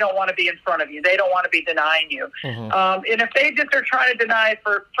now they don't want to be in front of you. They don't want to be denying you. Mm-hmm. And if they just are trying to deny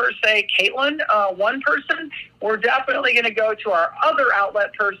for say, Caitlin, one person, we're definitely going to go to our other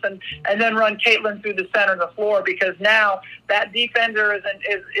outlet person and then run Caitlin through the center of the floor, because now that defender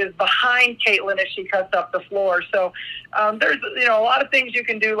is behind Caitlin as she cuts up the floor. So there's a lot of things you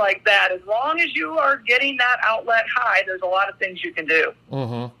can do like that. As long as you are getting that outlet high, there's a lot of things you can do.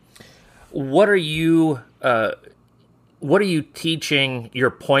 Mm-hmm. What are you teaching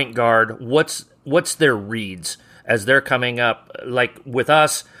your point guard? What's their reads as they're coming up? Like with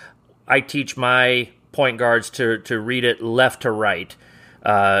us, I teach my point guards to read it left to right.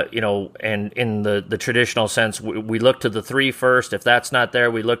 And in the traditional sense, we look to the 3 first. If that's not there,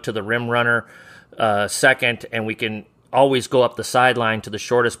 we look to the rim runner second, and we can always go up the sideline to the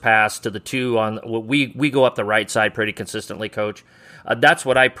shortest pass to the 2 we go up the right side pretty consistently, Coach. That's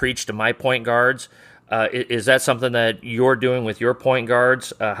what I preach to my point guards. Is that something that you're doing with your point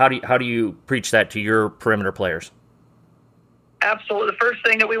guards? How do you preach that to your perimeter players? Absolutely. The first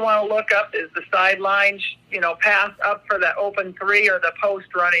thing that we want to look up is the sideline, pass up for that open 3 or the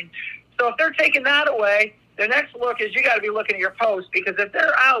post running. So if they're taking that away, the next look is you got to be looking at your post, because if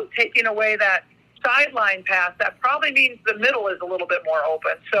they're out taking away that sideline pass, that probably means the middle is a little bit more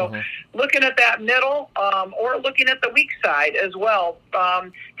open. So mm-hmm. looking at that middle or looking at the weak side as well,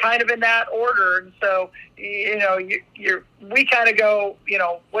 kind of in that order. And so, we kind of go,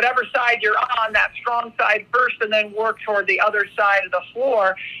 whatever side you're on, that strong side first, and then work toward the other side of the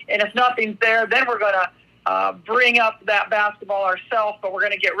floor. And if nothing's there, then we're going to bring up that basketball ourselves, but we're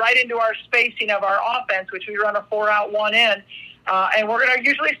going to get right into our spacing of our offense, which we run a 4-out, 1 in. And we're going to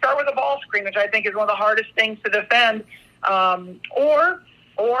usually start with a ball screen, which I think is one of the hardest things to defend.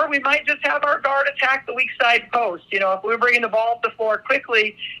 Or we might just have our guard attack the weak side post. If we're bringing the ball up the floor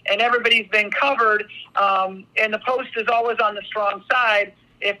quickly and everybody's been covered, and the post is always on the strong side,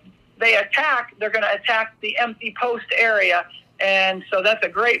 if they attack, they're going to attack the empty post area. And so that's a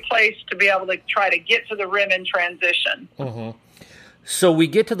great place to be able to try to get to the rim in transition. Mm-hmm. So we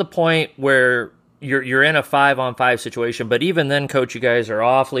get to the point where you're in a 5-on-5 situation, but even then, Coach, you guys are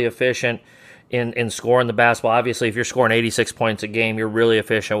awfully efficient in scoring the basketball. Obviously, if you're scoring 86 points a game, you're really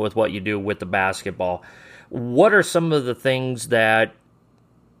efficient with what you do with the basketball. What are some of the things that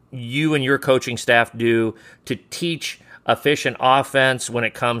you and your coaching staff do to teach efficient offense when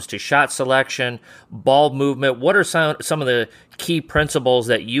it comes to shot selection, ball movement? What are some of the key principles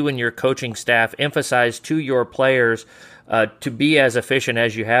that you and your coaching staff emphasize to your players to be as efficient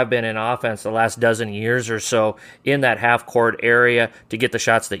as you have been in offense the last dozen years or so in that half-court area to get the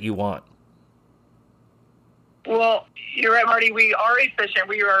shots that you want? Well, you're right, Marty. We are efficient.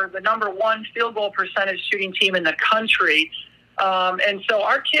 We are the number 1 field goal percentage shooting team in the country. And so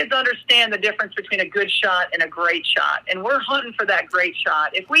our kids understand the difference between a good shot and a great shot. And we're hunting for that great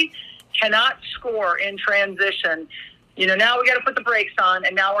shot. If we cannot score in transition, now we got to put the brakes on,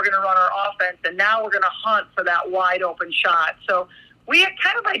 and now we're going to run our offense, and now we're going to hunt for that wide open shot. So we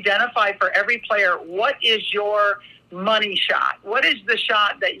kind of identify for every player, what is your money shot? What is the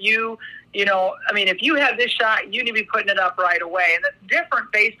shot that if you have this shot, you need to be putting it up right away. And that's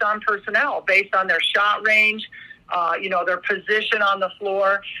different based on personnel, based on their shot range, their position on the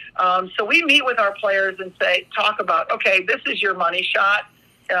floor. So we meet with our players and talk about, okay, this is your money shot.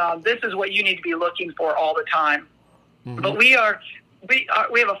 This is what you need to be looking for all the time. Mm-hmm. But we have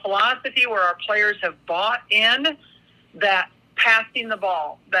a philosophy where our players have bought in that passing the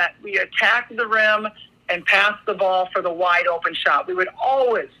ball, that we attack the rim and pass the ball for the wide open shot. We would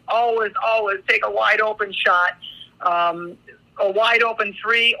always take a wide open shot. a wide open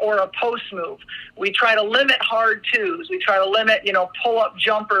three or a post move. We try to limit hard twos. We try to limit, pull up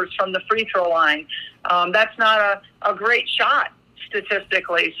jumpers from the free throw line. That's not a great shot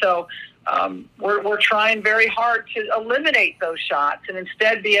statistically. So we're trying very hard to eliminate those shots and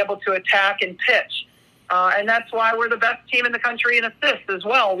instead be able to attack and pitch. And that's why we're the best team in the country in assists as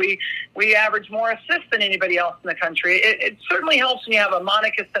well. We average more assists than anybody else in the country. It certainly helps when you have a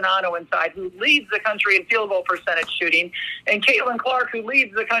Monica Sonano inside who leads the country in field goal percentage shooting and Caitlin Clark who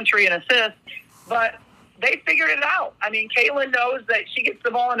leads the country in assists. But they figured it out. I mean, Caitlin knows that she gets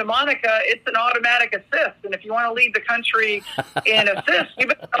the ball into Monica, it's an automatic assist. And if you want to lead the country in assists, you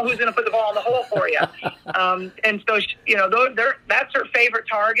better know who's going to put the ball in the hole for you. And so, that's her favorite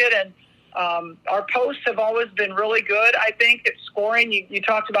target. And our posts have always been really good, I think, at scoring. You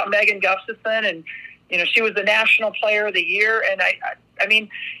talked about Megan Gustafson, and, she was the National Player of the Year. And, I mean,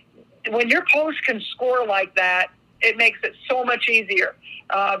 when your post can score like that, it makes it so much easier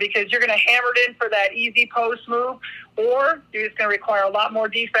because you're going to hammer it in for that easy post move, or you're just going to require a lot more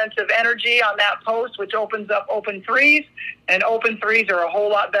defensive energy on that post, which opens up open threes, and open threes are a whole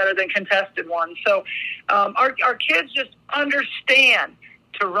lot better than contested ones. So our kids just understand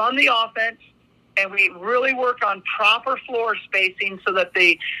to run the offense, and we really work on proper floor spacing so that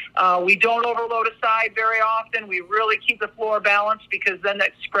we don't overload a side very often. We really keep the floor balanced because then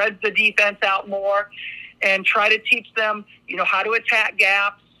that spreads the defense out more, and try to teach them, how to attack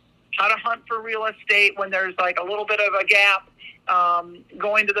gaps, how to hunt for real estate when there's like a little bit of a gap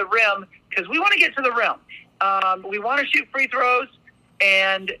going to the rim, because we want to get to the rim. We want to shoot free throws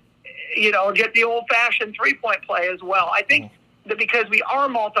and, get the old-fashioned three-point play as well. I think that because we are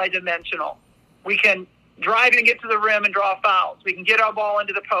multidimensional, we can drive and get to the rim and draw fouls. We can get our ball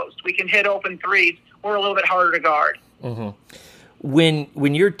into the post. We can hit open threes. We're a little bit harder to guard. Mm-hmm.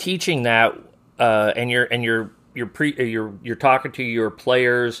 When you're teaching that, and you're talking to your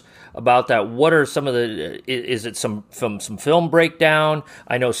players about that, what are some of is it some film breakdown?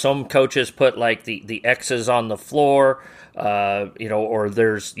 I know some coaches put like the X's on the floor, or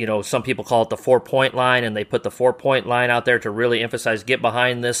there's, some people call it the 4-point line, and they put the 4-point line out there to really emphasize get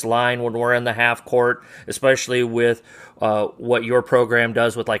behind this line when we're in the half court, especially with what your program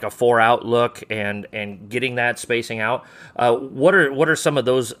does with like a 4-out look and getting that spacing out. What are some of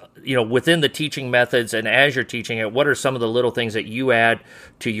those, within the teaching methods, and as you're teaching it, what are some of the little things that you add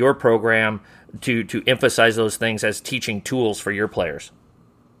to your program to emphasize those things as teaching tools for your players?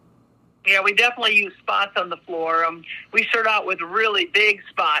 Yeah, we definitely use spots on the floor. We start out with really big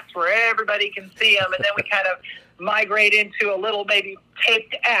spots where everybody can see them, and then we kind of migrate into a little maybe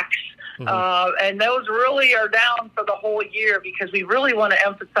taped X. And those really are down for the whole year because we really want to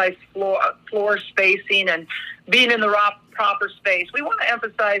emphasize floor spacing and being in the proper space. We want to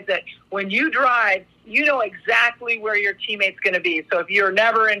emphasize that when you drive, you know exactly where your teammate's going to be. So if you're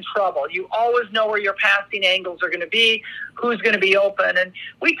never in trouble, you always know where your passing angles are going to be, who's going to be open. And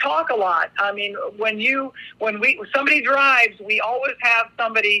we talk a lot. I mean, when somebody drives, we always have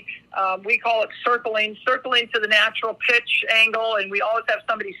somebody, we call it circling to the natural pitch angle, and we always have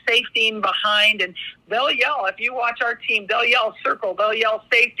somebody safetying behind, and they'll yell. If you watch our team, they'll yell circle, they'll yell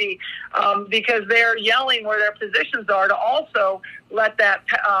safety, because they're yelling where their positions are to also let that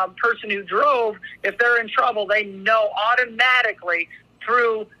person who drove, if they're in trouble, they know automatically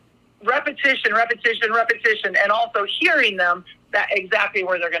through repetition, and also hearing them that exactly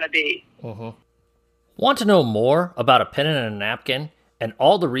where they're going to be. Want to know more about a pen and a napkin and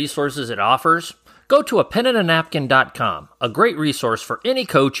all the resources it offers? Go to apenandanapkin.com, a great resource for any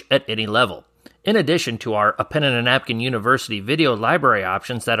coach at any level. In addition to our A Pen and a Napkin University video library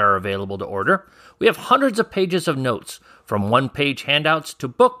options that are available to order, we have hundreds of pages of notes, from one-page handouts to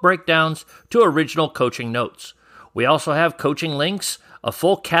book breakdowns to original coaching notes. We also have coaching links, a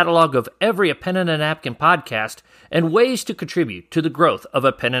full catalog of every A Pen and a Napkin podcast, and ways to contribute to the growth of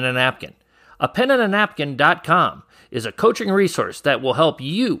A Pen and a Napkin. Apenandanapkin.com is a coaching resource that will help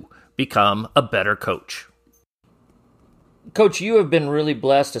you become a better coach. Coach, you have been really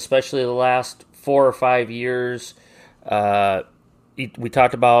blessed, especially the last 4 or 5 years. We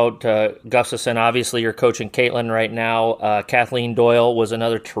talked about Gustafson. Obviously, you're coaching Caitlin right now. Kathleen Doyle was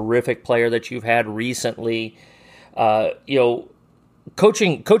another terrific player that you've had recently.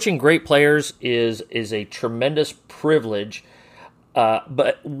 Coaching great players is a tremendous privilege.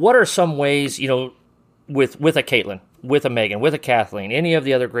 But what are some ways, with a Caitlin, with a Megan, with a Kathleen, any of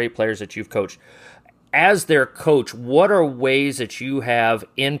the other great players that you've coached, as their coach, what are ways that you have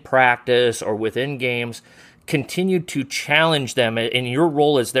in practice or within games continued to challenge them in your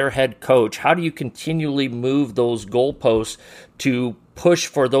role as their head coach? How do you continually move those goalposts to push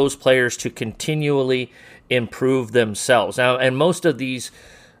for those players to continually improve themselves. Now, and most of these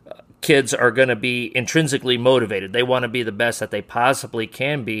kids are going to be intrinsically motivated. They want to be the best that they possibly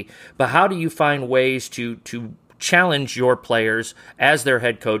can be. But how do you find ways to challenge your players as their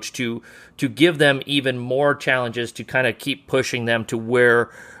head coach to give them even more challenges to kind of keep pushing them to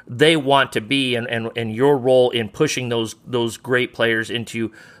where they want to be, and your role in pushing those great players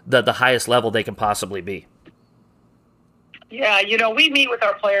into the highest level they can possibly be? Yeah, we meet with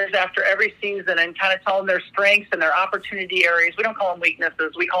our players after every season and kind of tell them their strengths and their opportunity areas. We don't call them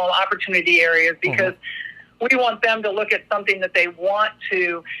weaknesses. We call them opportunity areas because we want them to look at something that they want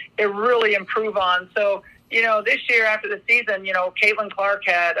to really improve on. So, this year after the season, Caitlin Clark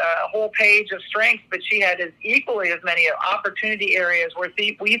had a whole page of strengths, but she had equally as many opportunity areas where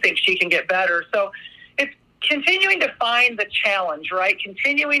we think she can get better. So it's continuing to find the challenge, right?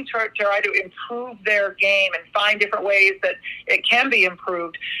 Continuing to try to improve their game and find different ways that it can be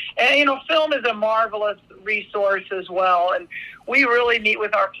improved. And, film is a marvelous resource as well. And we really meet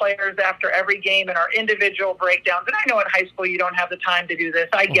with our players after every game in our individual breakdowns. And I know in high school you don't have the time to do this.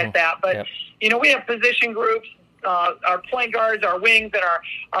 I get that. But, we have position groups, our point guards, our wings, and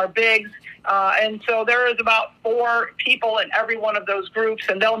our bigs. And so there is about 4 people in every one of those groups,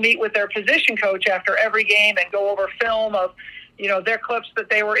 and they'll meet with their position coach after every game and go over film of, their clips that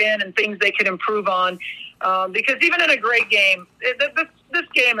they were in and things they could improve on. Because even in a great game, this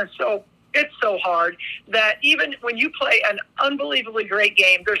game is it's so hard that even when you play an unbelievably great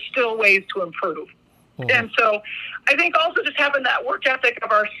game, there's still ways to improve. And so I think also just having that work ethic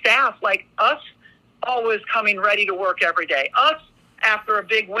of our staff, like us always coming ready to work every day, us after a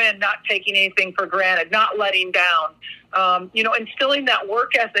big win, not taking anything for granted, not letting down, instilling that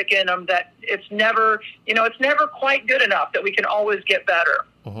work ethic in them that it's never quite good enough, that we can always get better.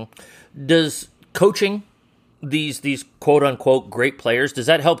 Does coaching these quote unquote great players, does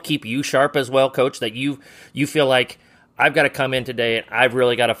that help keep you sharp as well, Coach, that you feel like I've got to come in today and I've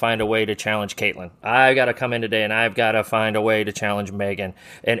really got to find a way to challenge Caitlin. I've got to come in today and I've got to find a way to challenge Megan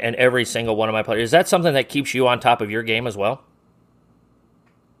and every single one of my players. Is that something that keeps you on top of your game as well?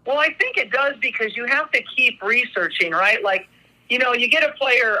 Well, I think it does, because you have to keep researching, right? Like, you get a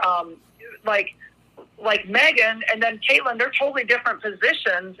player like Megan and then Caitlin, they're totally different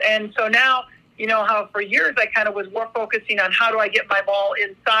positions. And so now, how for years I kind of was more focusing on how do I get my ball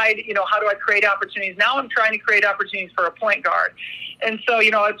inside, how do I create opportunities? Now I'm trying to create opportunities for a point guard. And so,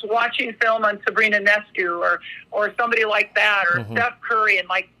 it's watching film on Sabrina Nescu or somebody like that, or Steph Curry, and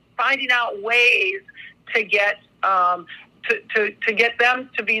like finding out ways to get to get them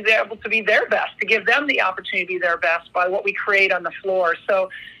to be able to be their best, to give them the opportunity to be their best by what we create on the floor.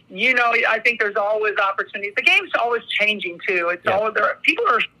 So, I think there's always opportunities. The game's always changing too. It's always people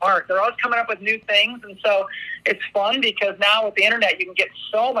are smart. They're always coming up with new things, and so it's fun because now with the internet you can get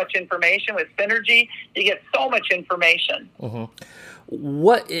so much information. With Synergy, you get so much information.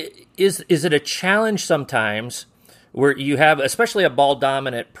 What is it a challenge sometimes where you have, especially a ball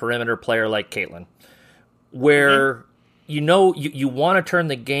dominant perimeter player like Caitlin, where you want to turn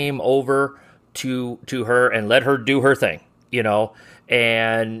the game over to her and let her do her thing,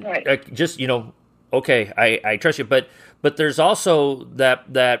 and just, okay, I trust you. But there's also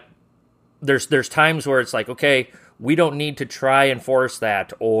that there's times where it's like, okay, we don't need to try and force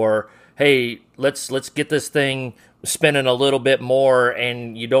that, or, hey, let's get this thing spinning a little bit more,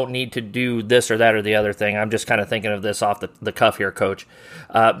 and you don't need to do this or that or the other thing. I'm just kind of thinking of this off the cuff here, Coach.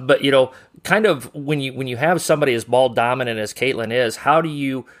 But, kind of when you have somebody as ball dominant as Caitlin is, how do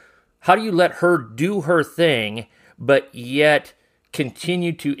you let her do her thing, but yet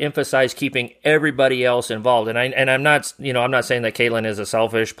continue to emphasize keeping everybody else involved? And I'm not saying that Caitlin is a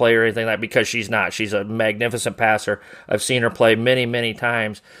selfish player or anything like that, because she's not. She's a magnificent passer. I've seen her play many, many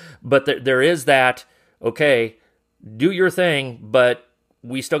times. But there is that, okay, do your thing, but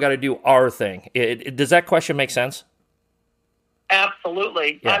we still got to do our thing. Does that question make sense?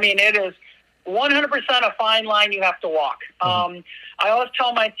 Absolutely. Yeah. I mean, it is 100% a fine line you have to walk. I always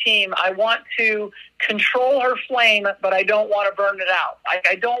tell my team, I want to control her flame, but I don't want to burn it out.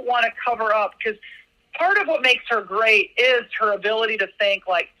 I don't want to cover up, because part of what makes her great is her ability to think,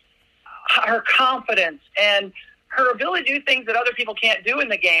 like her confidence and her ability to do things that other people can't do in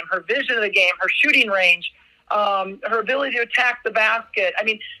the game, her vision of the game, her shooting range, her ability to attack the basket. I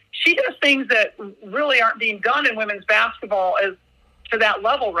mean, she does things that really aren't being done in women's basketball as to that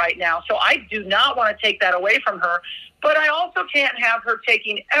level right now. So I do not want to take that away from her. But I also can't have her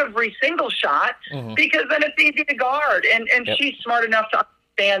taking every single shot, because then it's easy to guard. And she's smart enough to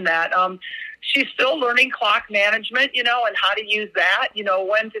understand that. She's still learning clock management, and how to use that,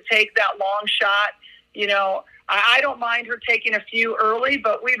 when to take that long shot. I don't mind her taking a few early,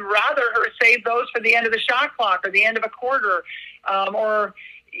 but we'd rather her save those for the end of the shot clock or the end of a quarter. Or,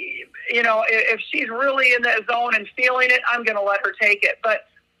 if she's really in that zone and feeling it, I'm going to let her take it. But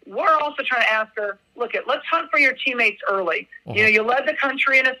we're also trying to ask her, let's hunt for your teammates early. You led the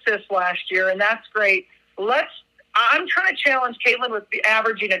country in assists last year, and that's great. I'm trying to challenge Caitlin with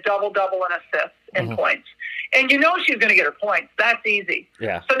averaging a double-double in assists and points. And she's going to get her points. That's easy.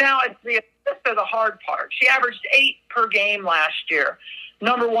 Yeah. So now it's the assists are the hard part. She averaged 8 per game last year,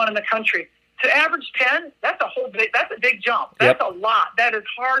 number 1 in the country. To average 10, that's a big jump. That's a lot. That is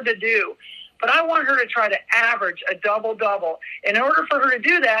hard to do. But I want her to try to average a double-double. In order for her to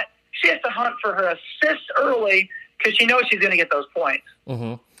do that, she has to hunt for her assists early because she knows she's going to get those points.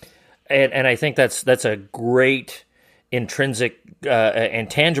 Mm-hmm. And I think that's a great intrinsic and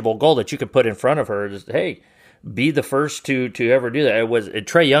tangible goal that you could put in front of her. Is, hey, be the first to ever do that.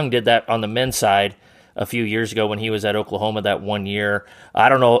 Trae Young did that on the men's side a few years ago when he was at Oklahoma that 1 year. I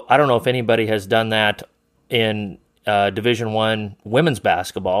don't know if anybody has done that in Division I women's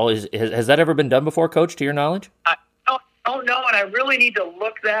basketball. Has that ever been done before, Coach, to your knowledge? I don't know, and I really need to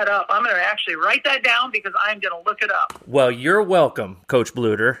look that up. I'm going to actually write that down because I'm going to look it up. Well, you're welcome, Coach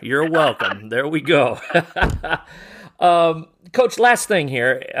Bluder. You're welcome. There we go. Coach, last thing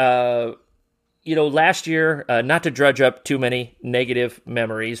here. Last year, not to drudge up too many negative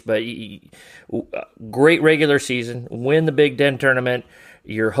memories, but great regular season, win the Big Ten tournament.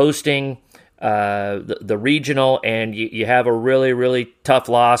 You're hosting the regional, and you have a really, really tough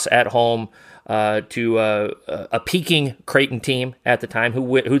loss at home to a peaking Creighton team at the time,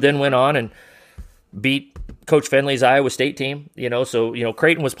 who then went on and beat Coach Finley's Iowa State team. So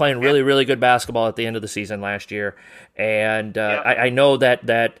Creighton was playing really, really good basketball at the end of the season last year, and I know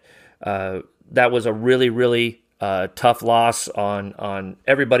that was a really, really tough loss on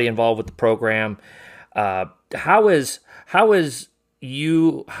everybody involved with the program. How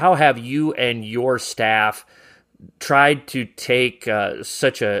have you and your staff tried to take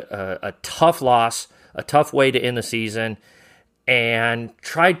such a tough loss, a tough way to end the season, and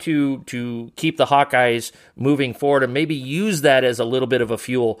try to keep the Hawkeyes moving forward and maybe use that as a little bit of a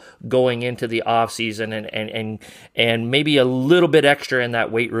fuel going into the offseason and maybe a little bit extra in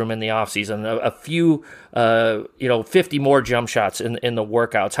that weight room in the offseason, a few 50 more jump shots in the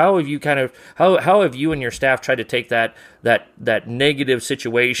workouts. How have you and your staff tried to take that negative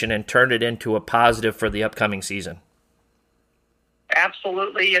situation and turn it into a positive for the upcoming season?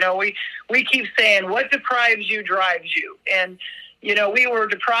 Absolutely. We keep saying what deprives you drives you. And, we were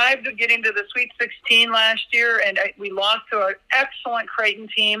deprived of getting to the Sweet 16 last year, and we lost to an excellent Creighton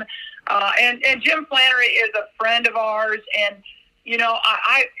team. And Jim Flannery is a friend of ours. And,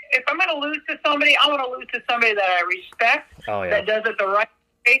 if I'm going to lose to somebody, I want to lose to somebody that I respect, that does it the right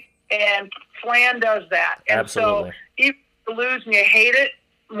way. And Flan does that. And Absolutely. So even if you lose and you hate it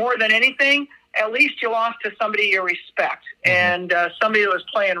more than anything, at least you lost to somebody you respect and somebody that was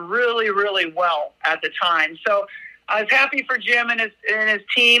playing really, really well at the time. So I was happy for Jim and his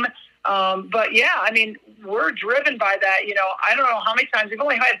team. But yeah, we're driven by that. I don't know how many times we've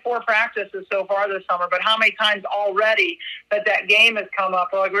only had 4 practices so far this summer, but how many times already that game has come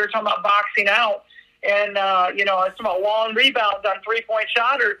up? Like we were talking about boxing out. And, it's about wall and rebounds on 3-point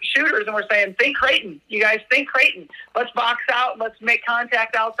shooters. And we're saying, think Creighton. You guys think Creighton. Let's box out. Let's make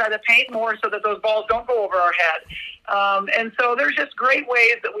contact outside the paint more so that those balls don't go over our head. And so there's just great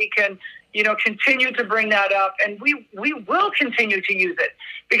ways that we can, continue to bring that up. And we will continue to use it.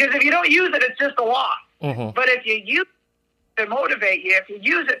 Because if you don't use it, it's just a loss. Mm-hmm. But if you use it to motivate you, if you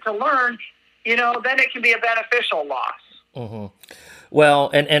use it to learn, then it can be a beneficial loss. Mm-hmm. Well,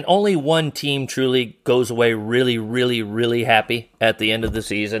 and only one team truly goes away really, really, really happy at the end of the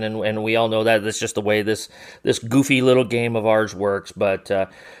season, and we all know that. That's just the way this goofy little game of ours works. But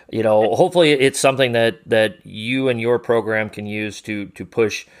hopefully it's something that you and your program can use to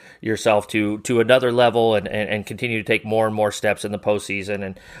push yourself to another level and continue to take more and more steps in the postseason.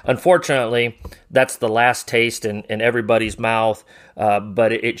 And unfortunately, that's the last taste in everybody's mouth.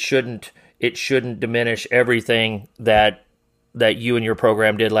 But it shouldn't diminish everything that you and your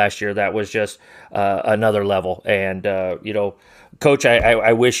program did last year. That was just another level. And, Coach,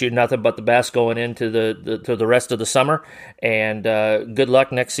 I wish you nothing but the best going into the rest of the summer, and good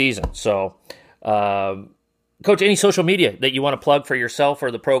luck next season. So, Coach, any social media that you want to plug for yourself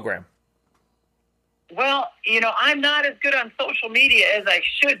or the program? Well, I'm not as good on social media as I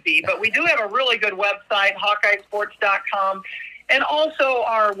should be, but we do have a really good website, HawkeyeSports.com, and also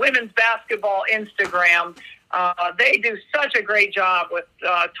our women's basketball Instagram. They do such a great job with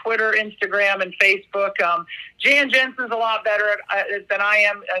Twitter, Instagram, and Facebook. Jan Jensen's a lot better than I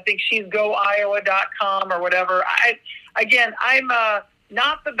am. I think she's goiowa.com or whatever. I'm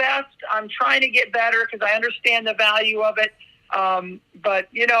not the best. I'm trying to get better because I understand the value of it. But,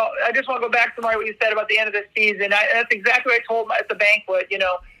 I just want to go back to what you said about the end of the season. That's exactly what I told at the banquet.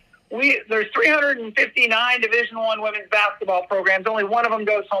 There's 359 Division I women's basketball programs. Only one of them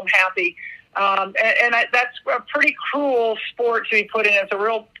goes home happy. That's a pretty cruel sport to be put in. It's a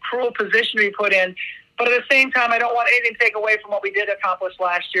real cruel position to be put in. But at the same time, I don't want anything to take away from what we did accomplish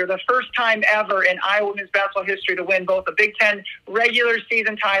last year. The first time ever in Iowa women's basketball history to win both a Big Ten regular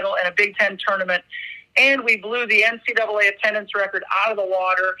season title and a Big Ten tournament. And we blew the NCAA attendance record out of the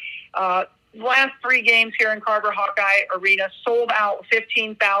water. Last 3 games here in Carver Hawkeye Arena sold out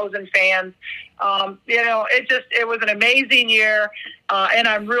 15,000 fans. It was an amazing year, and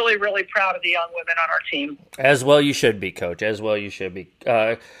I'm really, really proud of the young women on our team. As well you should be, Coach. As well you should be.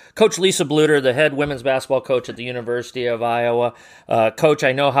 Coach Lisa Bluder, the head women's basketball coach at the University of Iowa. Coach,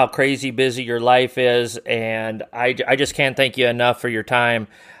 I know how crazy busy your life is, and I just can't thank you enough for your time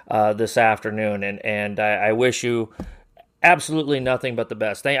this afternoon, and I wish you absolutely nothing but the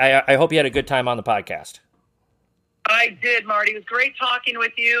best. I hope you had a good time on the podcast. I did, Marty. It was great talking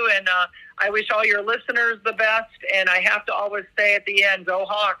with you, and I wish all your listeners the best, and I have to always say at the end, go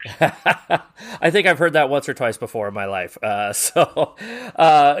Hawks. I think I've heard that once or twice before in my life.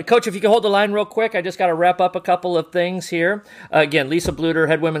 Coach, if you can hold the line real quick, I just got to wrap up a couple of things here. Again, Lisa Bluder,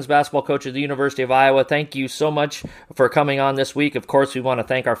 head women's basketball coach at the University of Iowa, thank you so much for coming on this week. Of course, we want to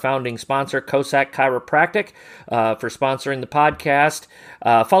thank our founding sponsor, Cossack Chiropractic, for sponsoring the podcast.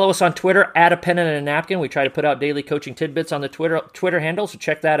 Follow us on Twitter, at A Pen and a Napkin. We try to put out daily coaching tidbits on the Twitter handle, so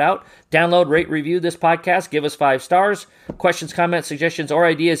check that out. Download, rate, review this podcast. Give us 5 stars. Questions, comments, suggestions, or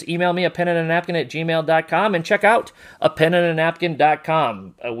ideas, email me, apenandanapkin@gmail.com, and check out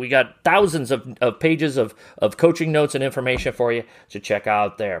apenandanapkin.com. We got thousands of pages of coaching notes and information for you to check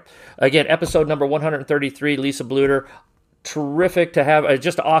out there. Again, episode number 133, Lisa Bluder. Terrific to have,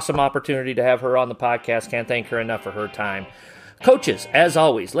 just an awesome opportunity to have her on the podcast. Can't thank her enough for her time. Coaches, as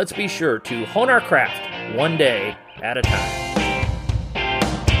always, let's be sure to hone our craft one day at a time.